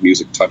an hour of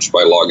music touched by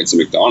Loggins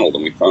and McDonald,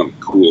 and we found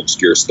cool,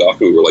 obscure stuff,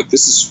 and we were like,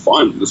 this is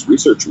fun, this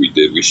research we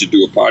did, we should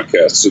do a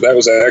podcast. So that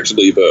was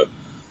actually the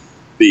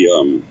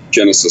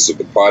genesis of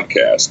the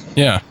podcast.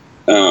 Yeah.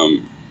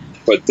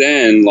 But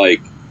then,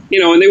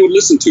 and they would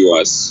listen to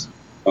us.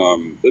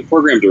 The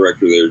program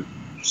director there,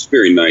 she's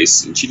very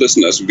nice, and she'd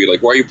listen to us and be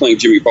like, "Why are you playing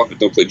Jimmy Buffett?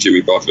 Don't play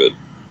Jimmy Buffett."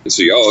 And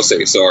so I'll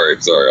say, sorry,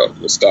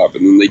 we'll stop.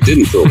 And then they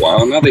didn't for a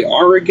while, and now they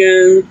are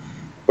again.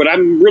 But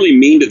I'm really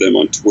mean to them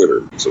on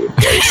Twitter. So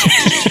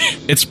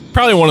it's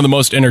probably one of the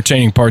most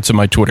entertaining parts of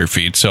my Twitter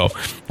feed. So,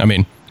 I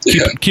mean,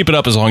 keep it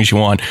up as long as you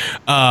want.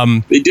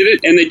 They did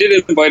it, and they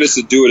did invite us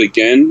to do it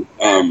again.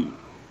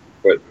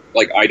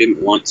 But I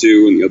didn't want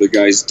to, and the other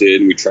guys did,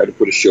 and we tried to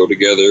put a show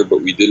together,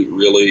 but we didn't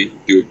really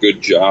do a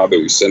good job,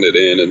 and we sent it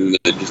in, and then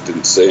they just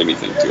didn't say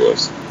anything to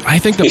us. I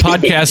think the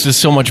podcast is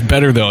so much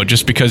better, though,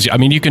 just because, I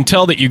mean, you can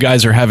tell that you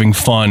guys are having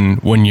fun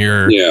when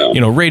you're,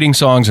 rating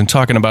songs and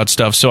talking about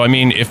stuff. So, I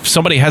mean, if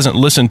somebody hasn't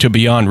listened to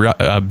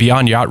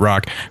Beyond Yacht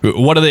Rock,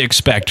 what do they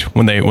expect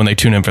when they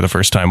tune in for the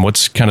first time?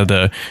 What's kind of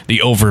the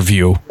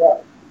overview?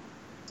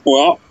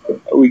 Well,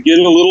 we get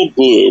a little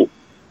blue,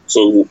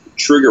 so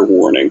trigger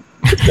warning.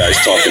 The guys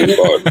talking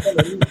about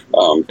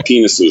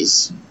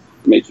penises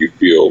make you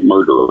feel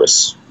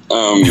murderous.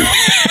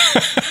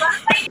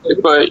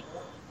 But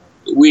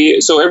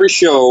so every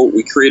show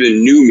we create a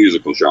new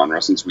musical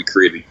genre since we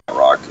created Yacht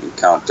Rock and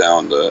count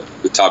down the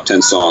top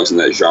 10 songs in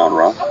that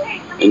genre.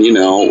 And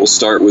we'll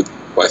start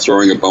by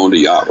throwing a bone to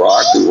Yacht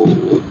Rock, and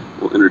we'll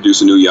introduce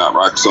a new Yacht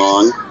Rock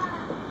song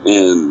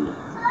and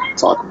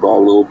talk about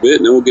it a little bit,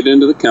 and then we'll get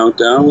into the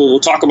countdown. We'll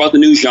talk about the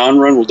new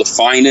genre and we'll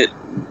define it,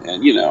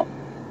 and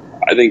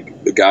I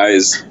think the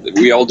guys,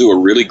 we all do a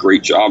really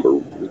great job.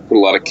 We put a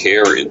lot of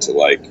care into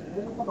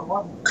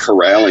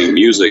corralling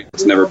music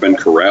that's never been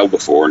corralled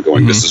before, and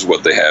going, this is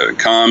what they have in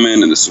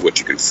common, and this is what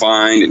you can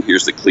find, and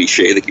here's the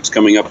cliche that keeps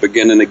coming up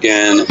again and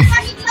again.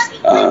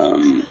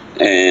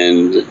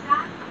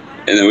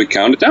 And then we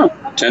count it down,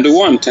 10 to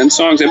 1, 10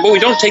 songs. But we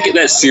don't take it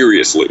that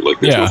seriously.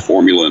 There's no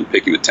formula in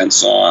picking the 10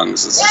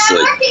 songs. It's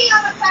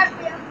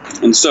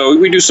just and so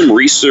we do some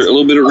research, a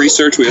little bit of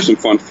research. We have some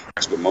fun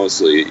facts, but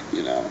mostly,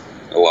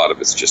 a lot of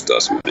it's just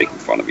us making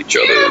fun of each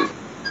other. And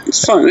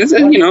it's fun.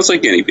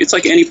 It's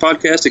like any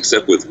podcast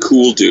except with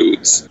cool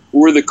dudes.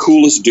 We're the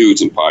coolest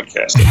dudes in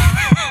podcasting.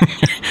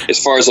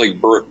 as far as dudes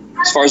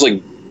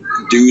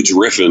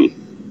riffing,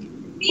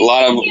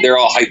 they're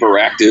all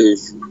hyperactive.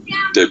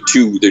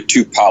 They're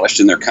too polished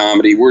in their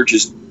comedy. We're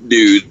just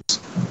dudes,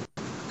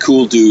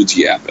 cool dudes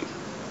yapping.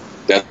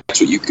 That's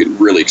what you can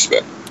really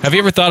expect. Have you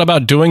ever thought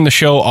about doing the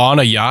show on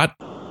a yacht?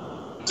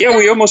 Yeah,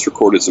 we almost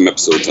recorded some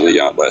episodes on a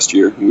yacht last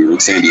year. We were in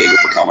San Diego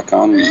for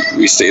Comic-Con.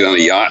 We stayed on a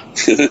yacht,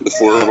 the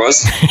four of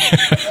us,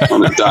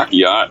 on a dock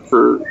yacht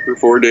for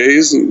 4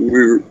 days.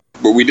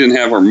 But we didn't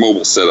have our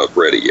mobile setup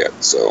ready yet,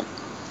 so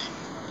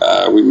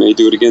we may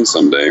do it again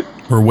someday.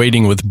 We're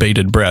waiting with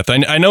bated breath.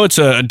 I know it's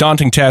a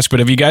daunting task, but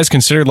have you guys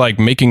considered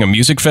making a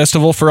music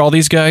festival for all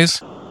these guys?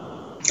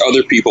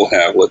 Other people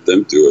have. Let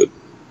them do it.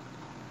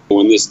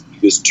 When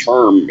this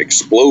term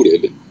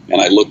exploded,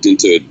 and I looked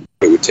into it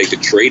would take to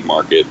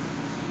trademark it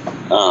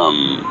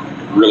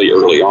really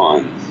early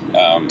on,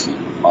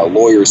 my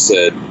lawyer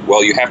said,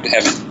 well, you have to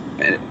have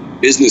a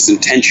business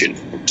intention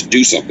to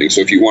do something.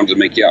 So if you wanted to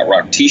make Yacht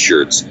Rock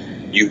t-shirts,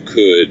 you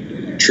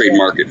could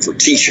trademark it for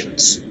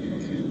t-shirts.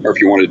 Or if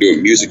you wanted to do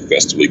a music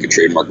festival, you could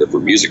trademark it for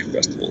music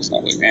festivals. And I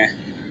was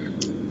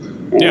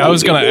like, Yeah, I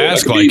was going to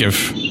ask,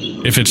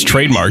 if it's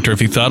trademarked or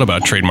if you thought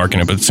about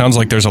trademarking it, but it sounds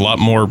like there's a lot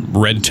more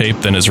red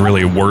tape than is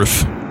really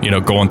worth,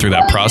 going through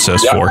that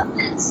process for.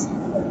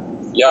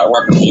 Yeah,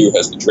 Rock Review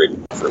has the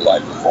trademark for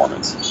live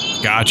performance.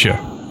 Gotcha.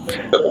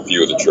 A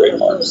few of the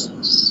trademarks.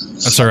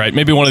 That's all right.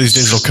 Maybe one of these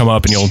days it'll come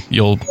up and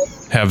you'll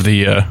have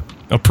the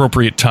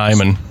appropriate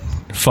time and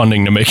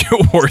funding to make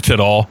it worth it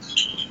all.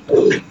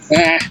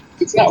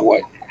 It's not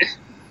what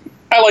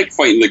I like,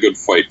 fighting the good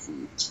fight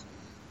from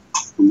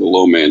the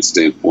low man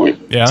standpoint.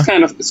 Yeah, it's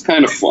kind of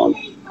fun.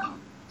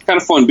 It's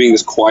kind of fun being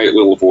this quiet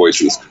little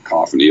voice in this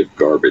cacophony of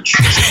garbage.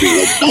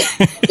 Being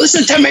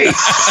listen to me,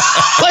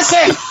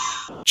 listen.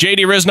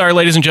 JD Ryznar,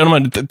 ladies and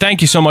gentlemen,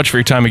 thank you so much for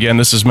your time again.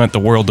 This has meant the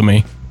world to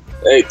me.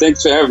 Hey,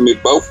 thanks for having me,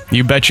 Beau.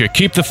 You betcha.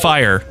 Keep the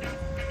fire.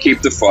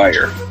 Keep the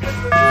fire.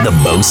 The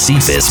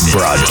Beaucephus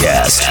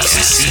Broadcast.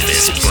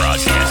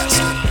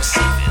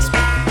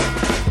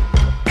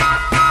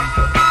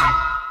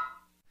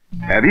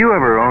 Have you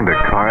ever owned a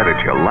car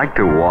that you like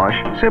to wash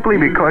simply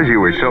because you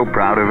were so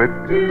proud of it?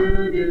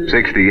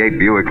 68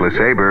 Buick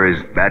LeSabre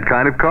is that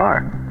kind of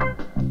car.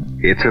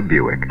 It's a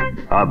Buick,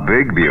 a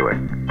big Buick.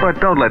 But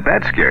don't let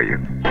that scare you.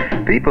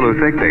 People who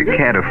think they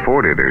can't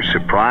afford it are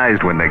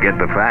surprised when they get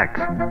the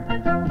facts.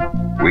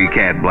 We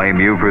can't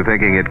blame you for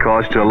thinking it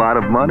costs a lot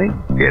of money.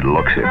 It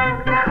looks it.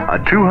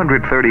 A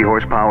 230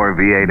 horsepower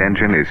V8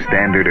 engine is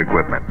standard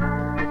equipment.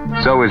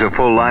 So is a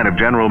full line of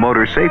General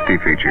Motors safety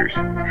features.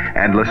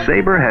 And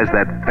LeSabre has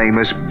that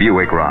famous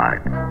Buick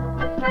ride.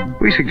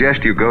 We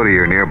suggest you go to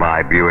your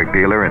nearby Buick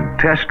dealer and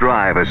test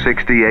drive a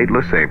 68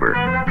 LeSabre.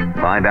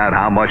 Find out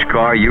how much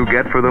car you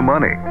get for the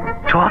money.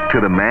 Talk to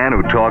the man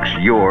who talks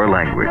your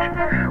language.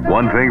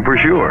 One thing for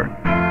sure,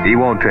 he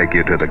won't take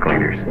you to the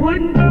cleaners.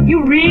 Wouldn't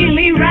you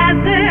really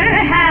rather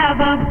have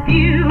a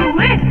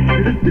Buick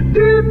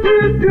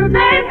than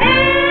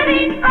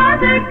any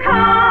other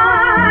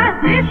car?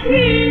 this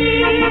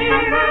year.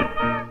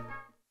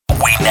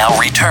 We now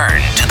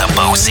return to the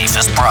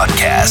Beaucephus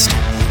Broadcast.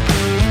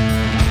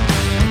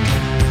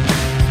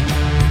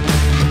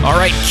 All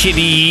right,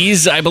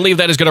 kiddies, I believe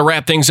that is going to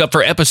wrap things up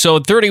for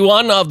episode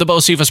 31 of the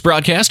Beaucephus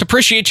Broadcast.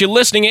 Appreciate you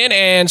listening in,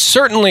 and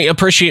certainly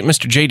appreciate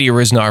Mr. JD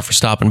Ryznar for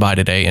stopping by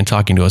today and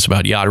talking to us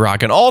about Yacht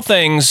Rock and all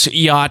things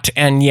yacht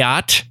and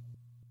yacht.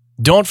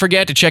 Don't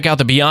forget to check out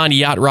the Beyond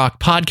Yacht Rock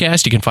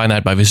podcast. You can find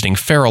that by visiting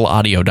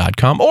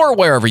feralaudio.com or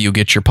wherever you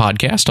get your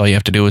podcast. All you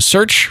have to do is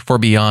search for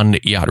Beyond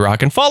Yacht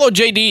Rock and follow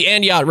JD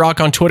and Yacht Rock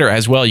on Twitter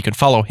as well. You can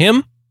follow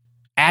him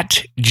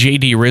at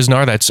JD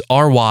Ryznar. That's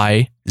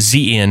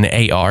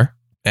RYZNAR.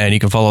 And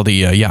you can follow the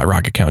Yacht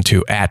Rock account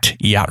too, at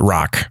Yacht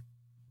Rock.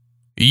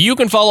 You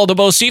can follow the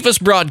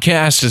Beaucephus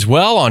Broadcast as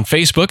well on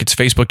Facebook. It's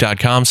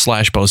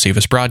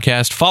facebook.com/Beaucephus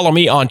Broadcast. Follow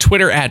me on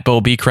Twitter at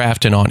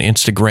BeauBcraft and on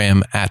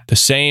Instagram at the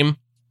same.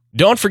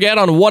 Don't forget,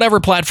 on whatever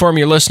platform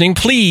you're listening,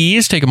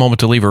 please take a moment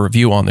to leave a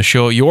review on the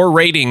show. Your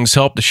ratings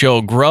help the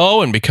show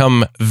grow and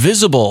become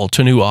visible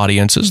to new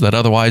audiences that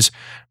otherwise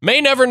may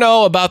never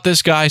know about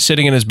this guy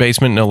sitting in his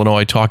basement in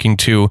Illinois talking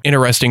to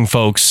interesting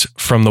folks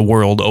from the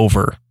world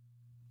over.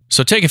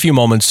 So take a few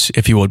moments,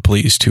 if you would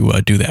please, to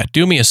do that.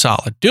 Do me a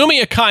solid. Do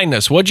me a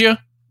kindness, would you?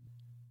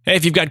 Hey,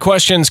 if you've got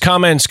questions,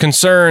 comments,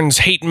 concerns,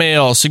 hate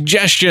mail,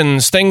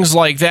 suggestions, things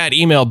like that,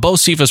 email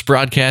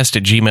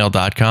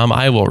beaucephusbroadcast@gmail.com.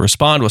 I will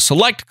respond with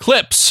select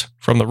clips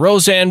from the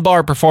Roseanne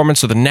Barr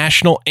performance of the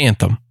national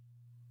anthem.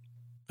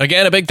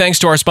 Again, a big thanks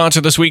to our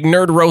sponsor this week,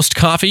 Nerd Roast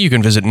Coffee. You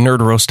can visit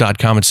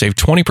nerdroast.com and save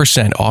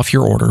 20% off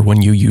your order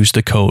when you use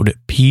the code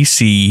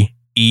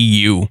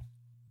PCEU.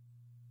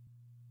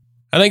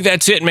 I think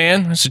that's it,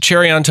 man. It's a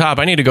cherry on top.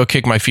 I need to go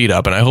kick my feet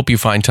up, and I hope you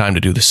find time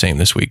to do the same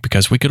this week,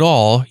 because we could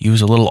all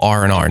use a little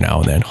R&R now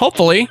and then.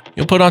 Hopefully,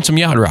 you'll put on some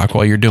Yacht Rock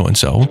while you're doing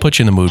so. We'll put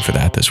you in the mood for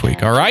that this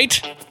week, all right?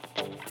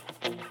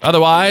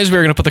 Otherwise,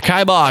 we're going to put the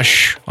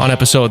kibosh on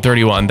episode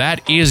 31.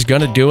 That is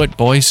going to do it,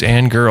 boys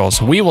and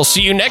girls. We will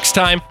see you next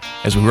time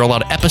as we roll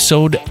out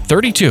episode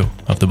 32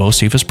 of the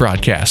Beaucephus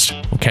Broadcast.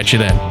 We'll catch you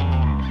then.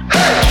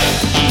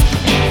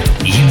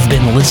 You've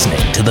been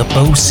listening to the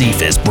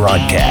Beaucephus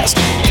Broadcast.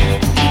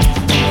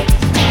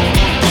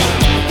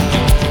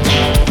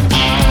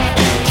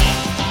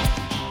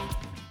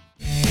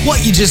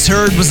 What you just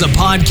heard was a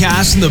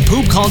podcast in the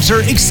Poop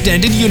Culture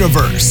Extended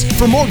Universe.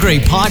 For more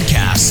great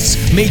podcasts,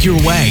 make your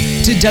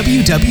way to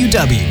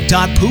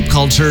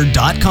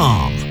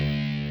www.poopculture.com.